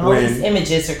 Right. And all these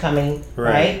images are coming,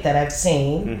 right, that I've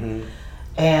seen.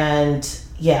 And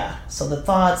so the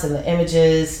thoughts and the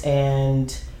images and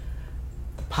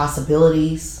the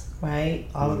possibilities, right?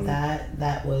 All of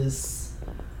that was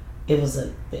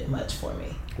a bit much for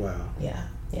me. Wow. Yeah.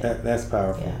 That's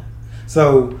powerful. Yeah.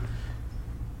 So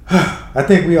I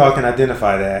think we all can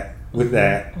identify that with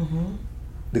that.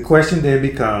 The question then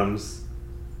becomes,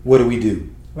 what do we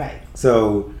do? Right.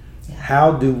 So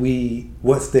how do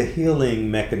what's the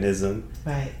healing mechanism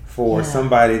for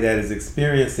somebody that is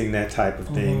experiencing that type of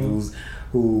thing,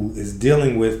 who is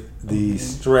dealing with the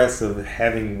stress of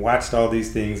having watched all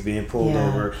these things, being pulled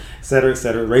over, et cetera,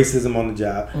 racism on the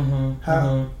job.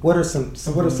 What are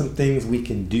some things we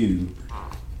can do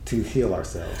to heal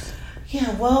ourselves?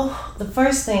 Yeah, well, the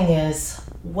first thing is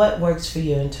what works for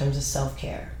you in terms of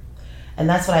self-care. And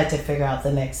that's what I had to figure out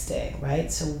the next day,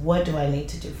 right? So what do I need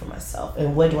to do for myself,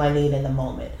 and what do I need in the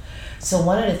moment? So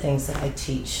one of the things that I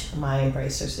teach my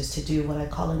embracers is to do what I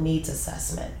call a needs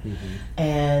assessment.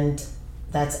 And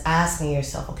that's asking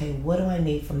yourself, okay, what do I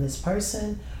need from this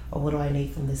person, or what do I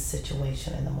need from this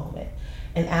situation in the moment?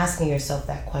 And asking yourself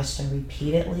that question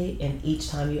repeatedly, and each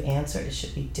time you answer, it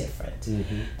should be different.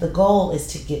 The goal is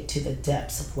to get to the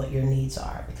depths of what your needs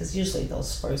are, because usually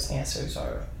those first answers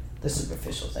are the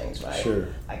superficial things, right? Sure.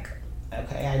 Like,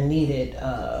 okay, I needed,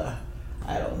 a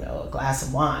glass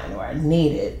of wine, or I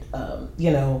needed,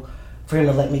 for him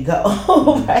to let me go,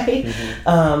 right?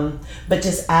 But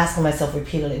just asking myself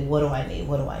repeatedly, what do I need?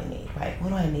 What do I need, right? What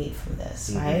do I need from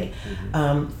this, right?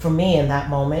 For me in that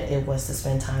moment, it was to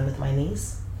spend time with my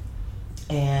niece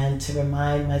and to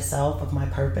remind myself of my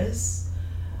purpose.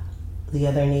 The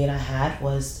other need I had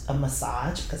was a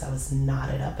massage because I was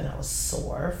knotted up and I was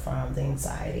sore from the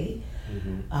anxiety.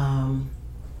 And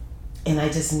I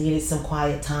just needed some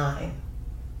quiet time,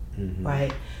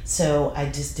 right? So I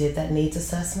just did that needs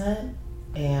assessment,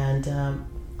 and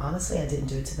honestly, I didn't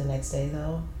do it till the next day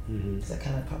though, because I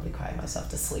kind of probably cried myself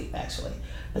to sleep actually.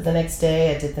 But the next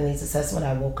day I did the needs assessment.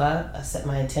 I woke up, I set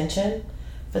my intention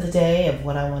for the day of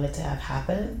what I wanted to have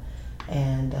happen,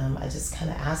 and I just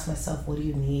kind of asked myself, what do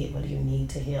you need? What do you need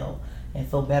to heal and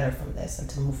feel better from this and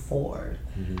to move forward?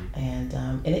 And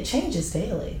it changes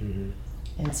daily.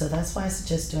 And so that's why I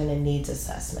suggest doing a needs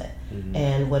assessment.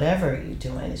 And whatever you're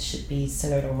doing, it should be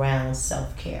centered around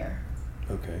self-care.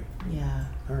 Okay. Yeah.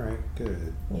 All right,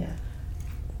 good. Yeah.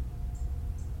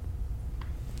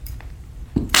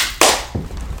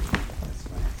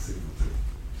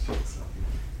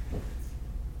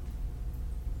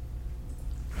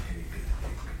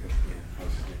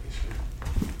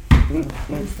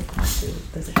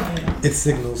 Does it cut it off? It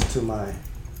signals to my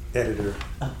editor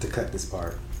to cut this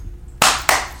part.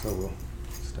 So we'll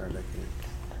start back in.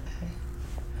 Okay.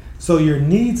 So your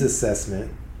needs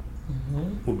assessment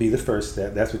Mm-hmm. would be the first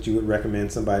step. That's what you would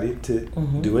recommend somebody to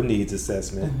do a needs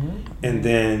assessment. Mm-hmm. And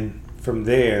then from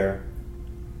there,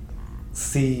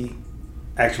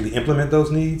 actually implement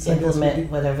those needs. Implement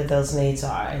whatever those needs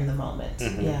are in the moment.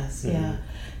 Mhm. Yes, Mhm. yeah.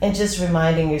 And just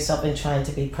reminding yourself and trying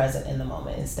to be present in the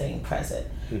moment and staying present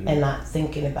and not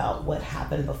thinking about what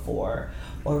happened before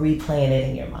or replaying it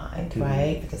in your mind,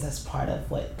 right? Because that's part of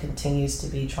what continues to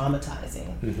be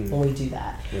traumatizing when we do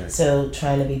that. Right. So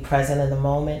trying to be present in the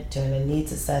moment, doing a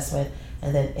needs assessment,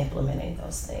 and then implementing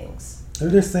those things.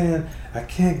 They're just saying, I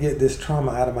can't get this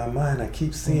trauma out of my mind. I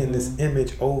keep seeing this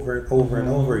image over and over and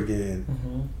over again.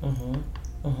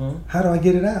 How do I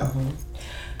get it out?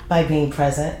 By being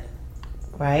present,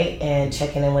 right? And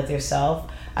checking in with yourself.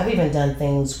 I've even done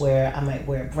things where I might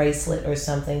wear a bracelet or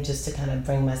something just to kind of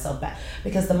bring myself back.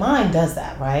 Because the mind does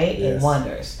that, right? Yes. It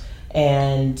wanders.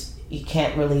 And you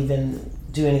can't really even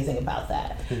do anything about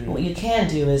that. What you can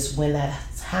do is when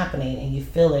that's happening and you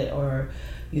feel it, or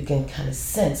you can kind of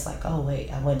sense like, oh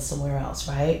wait, I went somewhere else,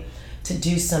 right? To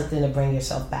do something to bring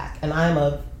yourself back. And I'm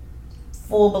a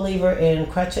full believer in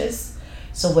crutches.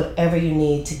 So whatever you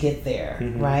need to get there,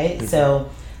 right? So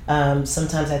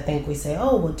sometimes I think we say,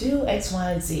 oh, well, do X,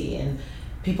 Y, and Z. And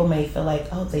people may feel like,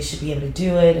 oh, they should be able to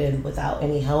do it and without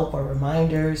any help or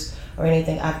reminders or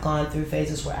anything. I've gone through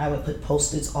phases where I would put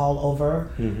Post-its all over,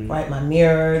 right? My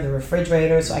mirror, the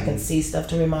refrigerator, so I can see stuff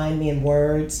to remind me in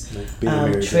words,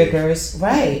 triggers,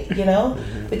 right? You know,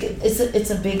 because it's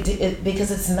a big deal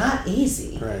because it's not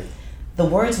easy. Right. The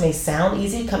words may sound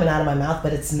easy coming out of my mouth,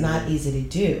 but it's not easy to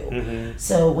do.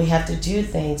 So we have to do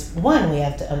things. One, we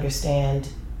have to understand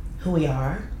who we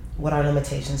are, what our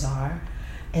limitations are,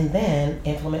 and then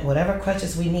implement whatever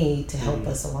crutches we need to help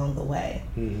us along the way.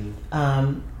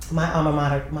 My alma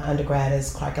mater, my undergrad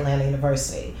is Clark Atlanta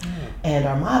University, and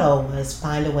our motto was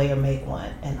find a way or make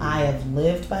one. And I have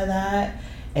lived by that,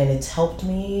 and it's helped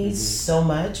me so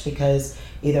much because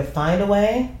either find a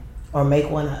way or make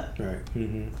one up. Right.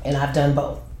 And I've done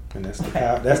both. And that's the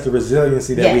power, that's the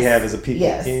resiliency that we have as a people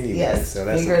anyway. Yes. So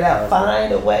that's figure it out,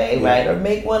 find a way, right? Or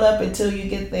make one up until you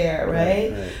get there,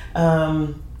 right?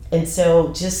 And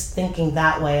so just thinking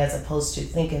that way as opposed to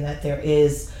thinking that there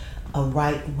is a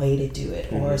right way to do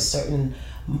it or a certain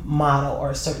model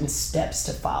or certain steps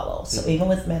to follow. So even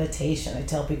with meditation, I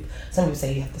tell people, some people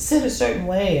say you have to sit a certain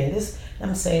way and this,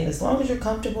 I'm saying as long as you're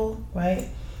comfortable, right?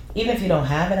 Even if you don't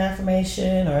have an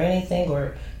affirmation or anything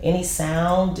or any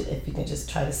sound, if you can just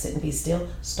try to sit and be still,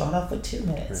 start off with 2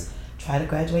 minutes. Right. Try to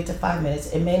graduate to 5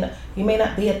 minutes. You may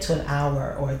not be up to an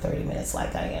hour or 30 minutes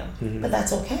like I am, but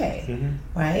that's okay,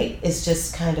 right? It's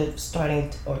just kind of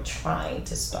starting or trying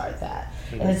to start that.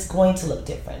 And it's going to look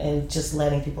different and just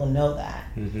letting people know that.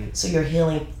 So your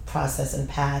healing process and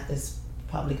path is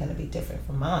probably going to be different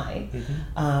from mine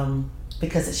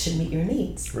because it should meet your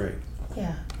needs. Right.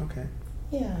 Yeah. Okay.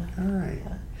 Yeah. All right.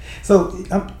 Yeah. So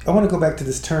I want to go back to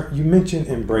this term. You mentioned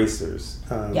embracers.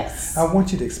 Yes. I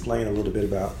want you to explain a little bit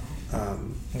about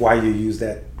why you use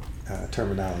that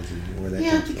terminology. Where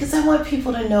that because I want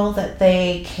people to know that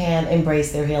they can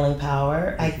embrace their healing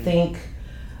power. I think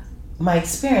my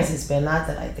experience has been, not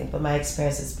that I think, but my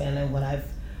experience has been, and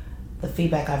the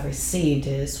feedback I've received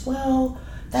is, well,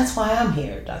 that's why I'm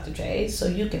here, Dr. J, so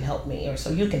you can help me or so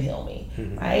you can heal me,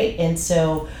 right? And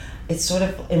so it's sort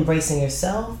of embracing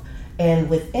yourself, and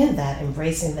within that,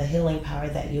 embracing the healing power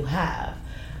that you have.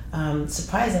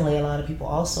 Surprisingly, a lot of people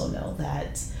also know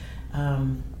that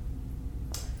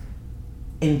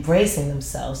embracing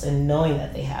themselves and knowing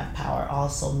that they have power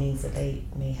also means that they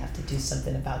may have to do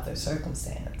something about their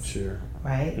circumstance. Sure.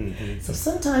 Right? So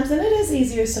sometimes, and it is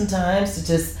easier sometimes to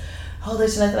just, oh,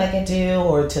 there's nothing I can do,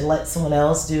 or to let someone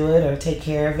else do it or take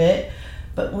care of it.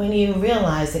 But when you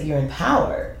realize that you're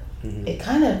empowered, it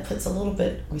kind of puts a little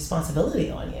bit responsibility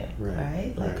on you,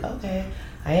 right? Like, okay,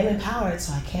 I am empowered,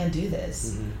 so I can do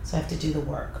this. So I have to do the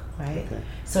work, right? Okay.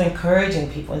 So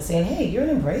encouraging people and saying, hey, you're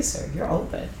an embracer, you're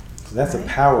open. So that's a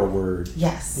power word.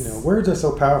 Yes. You know, words are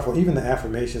so powerful. Even the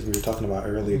affirmations we were talking about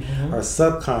earlier, our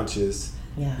subconscious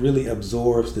really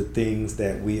absorbs the things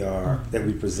that we are that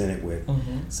we present it with.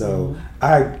 So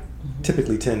I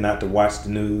typically tend not to watch the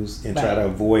news and try to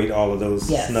avoid all of those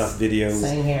snuff videos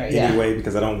anyway,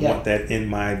 because I don't want that in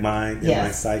my mind, in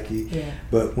my psyche.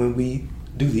 But when we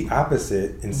do the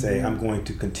opposite and say, I'm going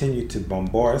to continue to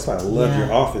bombard. That's why I love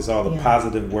your office, all the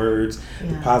positive words,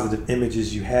 the positive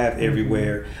images you have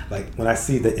everywhere. Like when I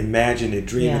see the imagine it,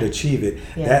 dream it, achieve it,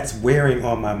 that's wearing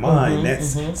on my mind.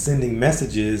 That's sending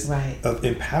messages of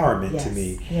empowerment to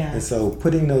me. And so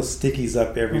putting those stickies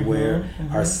up everywhere,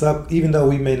 even though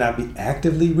we may not be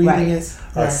actively reading it,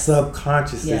 our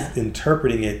subconscious is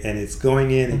interpreting it, and it's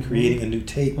going in and creating a new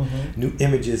tape, new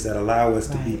images that allow us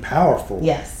to be powerful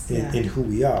in who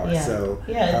we are. So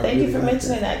thank you for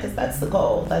mentioning that, because that's the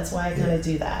goal. That's why I kind of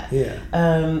do that.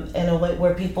 In a way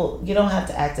where people, you don't have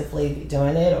to actively be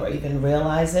doing it or even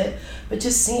realize it, but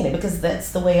just seeing it, because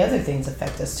that's the way other things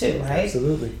affect us too, right?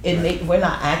 Absolutely. We're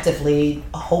not actively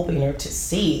hoping or to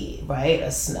see, right,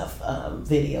 a snuff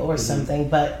video or something,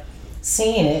 but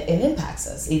seeing it impacts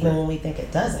us even when we think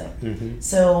it doesn't.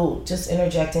 So just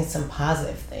interjecting some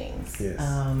positive things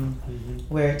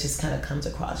where it just kind of comes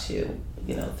across you,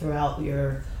 throughout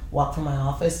your walk from my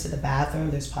office to the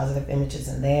bathroom. There's positive images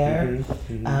in there.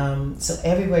 So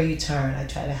everywhere you turn, I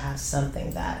try to have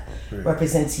something that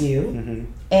represents you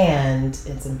and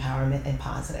it's empowerment and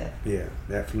positive.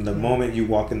 That from the moment you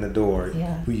walk in the door,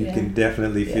 you can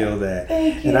definitely feel that.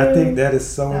 Thank you. And I think that is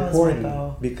so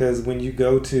important, because when you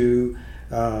go to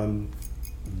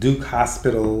Duke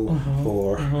Hospital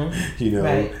or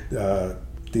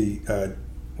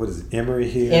what is it, Emory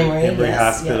here? Emory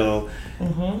Hospital.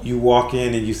 You walk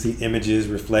in and you see images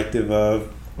reflective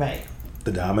of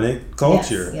the dominant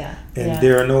culture. And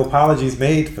there are no apologies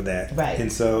made for that.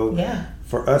 And so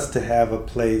for us to have a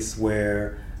place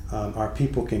where our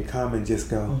people can come and just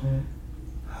go,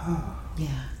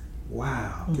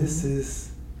 wow, this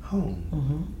is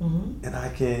home. And I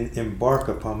can embark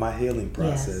upon my healing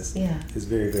process. Is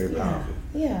very, very powerful.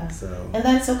 So, and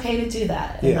that's okay to do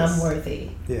that. And I'm worthy.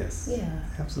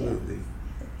 Absolutely.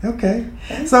 Okay.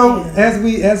 So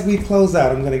as we close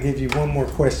out, I'm going to give you one more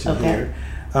question here.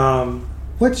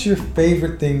 What's your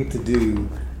favorite thing to do,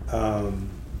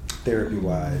 therapy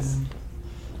wise?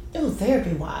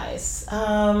 Therapy wise.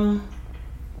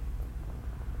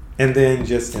 And then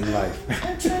just in life.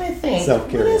 I'm trying to think.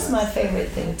 Self-care. What is my favorite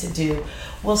thing to do?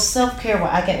 Well, self-care,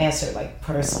 I can answer it like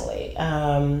personally.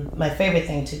 My favorite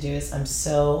thing to do is, I'm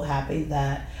so happy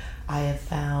that I have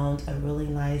found a really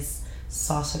nice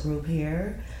salsa group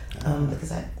here,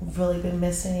 because I've really been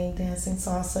missing dancing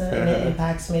salsa, and it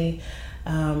impacts me.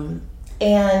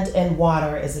 And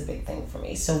water is a big thing for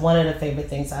me. So one of the favorite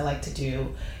things I like to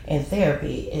do in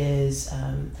therapy is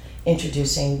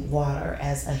introducing water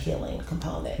as a healing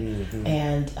component.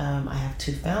 And I have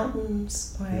 2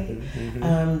 fountains, right?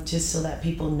 Just so that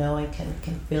people know and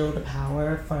can feel the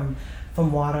power from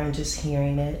water and just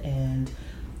hearing it. And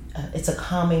it's a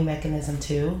calming mechanism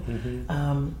too.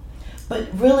 But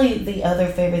really the other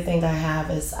favorite thing I have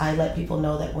is I let people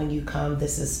know that when you come,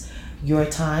 this is your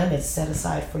time. It's set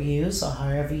aside for you. So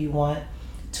however you want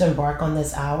to embark on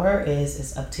this hour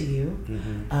is up to you.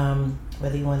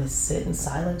 Whether you want to sit in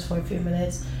silence for a few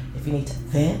minutes, if you need to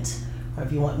vent, or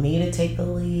if you want me to take the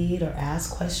lead or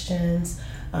ask questions,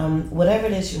 whatever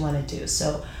it is you want to do.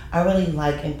 So I really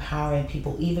like empowering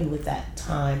people, even with that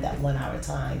time, that 1 hour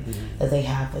time that they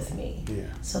have with me.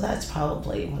 So that's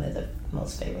probably one of the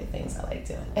most favorite things I like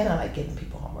doing. And I like giving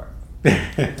people homework.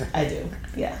 I do,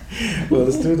 Well,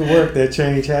 it's through the work that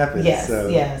change happens. Yes.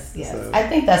 So. I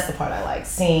think that's the part I like,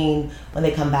 seeing when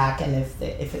they come back, and if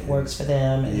it works for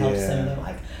them and helps them, they're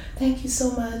like, thank you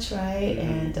so much, right?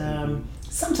 And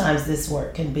sometimes this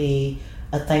work can be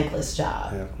a thankless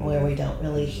job where we don't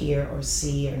really hear or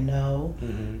see or know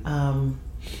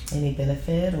any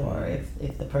benefit, or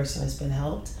if the person has been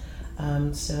helped.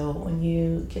 So when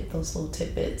you get those little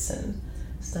tidbits and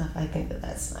stuff, I think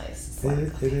that's nice.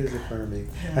 It is affirming.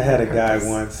 I had a guy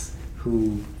once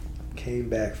who came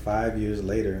back 5 years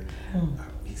later.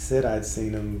 He said I'd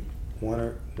seen him one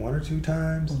or two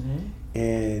times,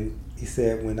 and he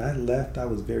said, when I left, I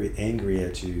was very angry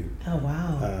at you. Oh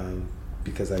wow!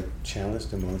 Because I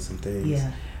challenged him on some things.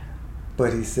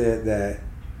 But he said that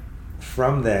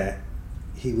from that,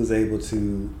 he was able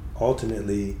to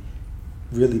ultimately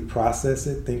really process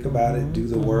it, think about it, do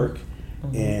the work,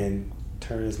 and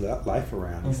turn his life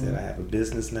around. He said, I have a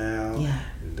business now.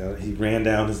 And, he ran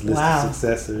down his list of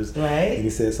successors. And he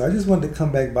said, so I just wanted to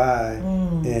come back by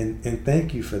and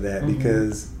thank you for that,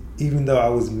 because even though I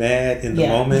was mad in the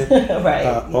moment,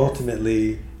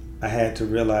 ultimately I had to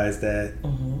realize that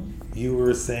you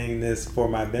were saying this for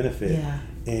my benefit.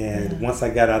 And once I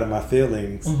got out of my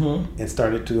feelings and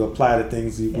started to apply the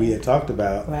things we had talked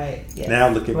about, now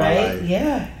look at my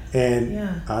life.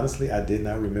 And honestly, I did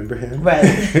not remember him.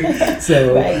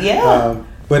 So,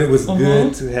 But it was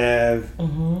good to have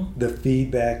the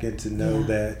feedback and to know Yeah.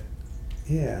 that,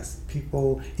 yes,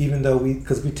 people, even though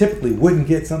because we typically wouldn't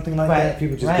get something like that,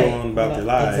 people just go on about their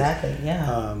lives. Exactly,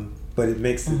 yeah. But it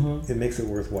makes it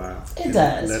worthwhile. It And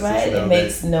does, lets us right? know It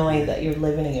makes that- knowing that you're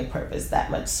living in your purpose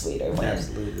that much sweeter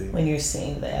Absolutely. when you're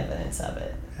seeing the evidence of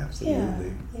it.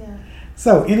 Absolutely. Yeah.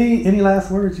 So, any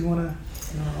last words you want to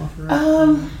offer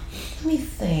up? Let me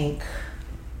think.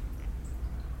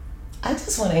 I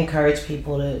just want to encourage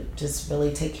people to just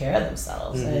really take care of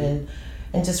themselves and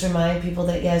just remind people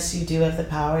that yes, you do have the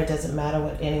power. It doesn't matter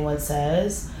what anyone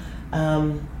says.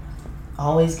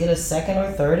 Always get a second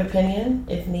or third opinion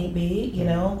if need be, you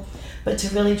know. But to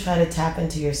really try to tap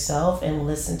into yourself and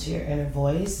listen to your inner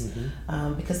voice,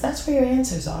 because that's where your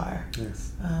answers are.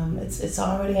 Yes. It's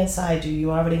already inside you.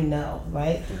 You already know,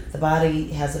 right? The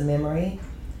body has a memory.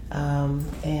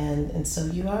 And so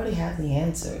you already have the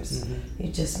answers.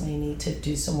 You just may need to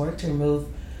do some work to remove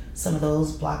some of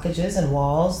those blockages and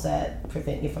walls that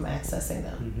prevent you from accessing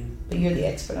them. But you're the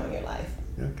expert on your life.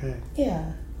 Okay.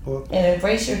 Yeah. Well, And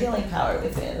embrace your healing power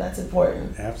within. That's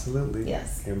important. absolutely.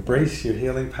 Yes. Embrace your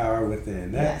healing power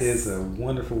within. That Yes. is a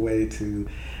wonderful way to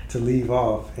leave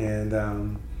off. And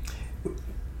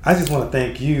I just want to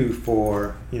thank you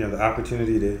for the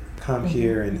opportunity to come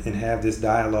here and have this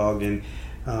dialogue and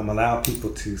allow people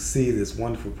to see this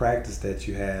wonderful practice that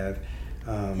you have.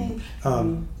 Thank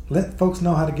you. Let folks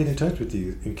know how to get in touch with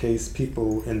you in case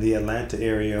people in the Atlanta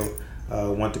area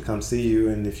want to come see you,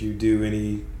 and if you do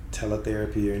any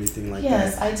teletherapy or anything like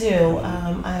Yes, that. I do.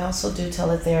 I also do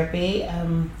teletherapy.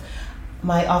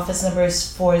 My office number is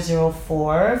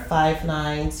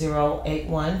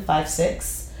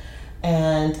 404-590-8156.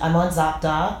 And I'm on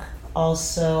ZocDoc.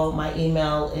 Also, my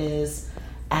email is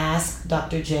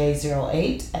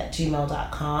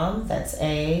askdrj08@gmail.com. That's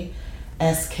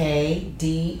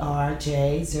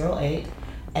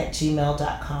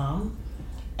askdrj08@gmail.com.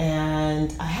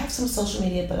 And I have some social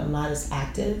media, but I'm not as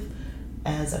active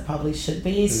as I probably should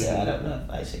be, so I don't know if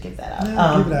I should give that out.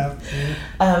 Yeah, give it out.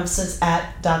 So it's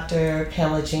at Dr.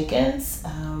 Pamela Jenkins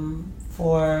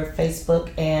for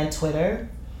Facebook and Twitter.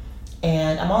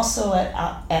 And I'm also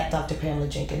at Dr. Pamela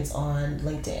Jenkins on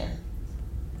LinkedIn.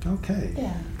 Okay.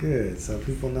 Yeah. Good. So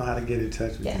people know how to get in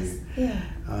touch with Yes. you. Yeah.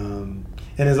 And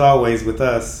as always with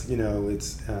us,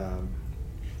 it's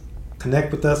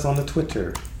connect with us on the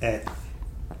Twitter at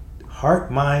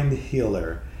Heart Mind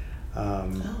Healer.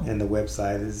 And the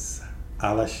website is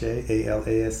Alashe,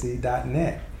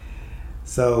 ALASE.net.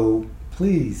 So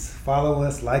please follow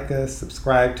us, like us,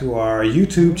 subscribe to our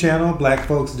YouTube channel, Black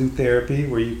Folks Do Therapy,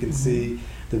 where you can see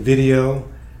the video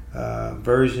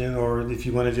version, or if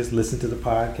you want to just listen to the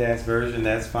podcast version,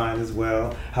 that's fine as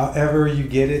well. However you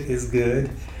get it is good.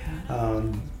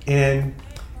 And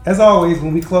as always,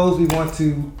 when we close, we want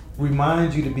to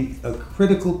remind you to be a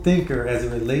critical thinker as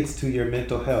it relates to your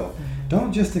mental health.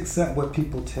 Don't just accept what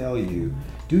people tell you.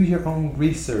 Do your own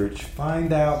research.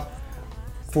 Find out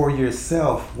for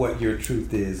yourself what your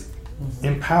truth is.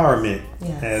 Empowerment,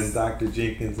 Yes. as Dr.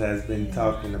 Jenkins has been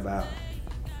talking about.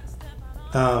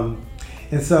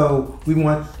 And so we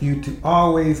want you to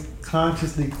always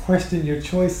consciously question your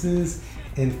choices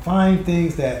and find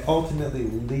things that ultimately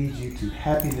will lead you to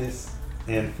happiness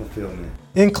and fulfillment.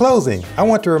 In closing, I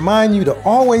want to remind you to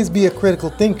always be a critical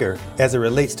thinker as it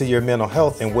relates to your mental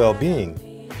health and well-being.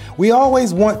 We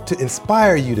always want to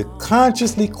inspire you to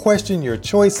consciously question your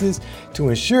choices to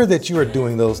ensure that you are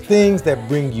doing those things that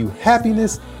bring you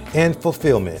happiness and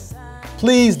fulfillment.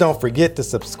 Please don't forget to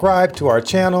subscribe to our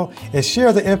channel and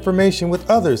share the information with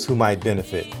others who might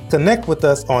benefit. Connect with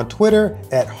us on Twitter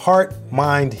at Heart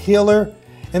Mind Healer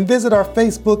and visit our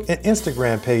Facebook and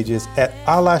Instagram pages at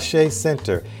Alashe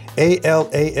Center,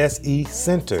 ALASE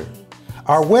Center.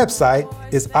 Our website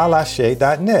is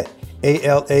alashe.net,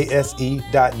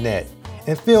 ALASE.net.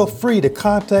 And feel free to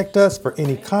contact us for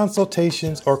any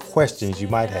consultations or questions you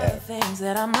might have. Things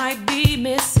that I might be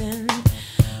missing,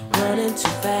 running too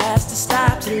fast to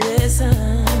stop to listen.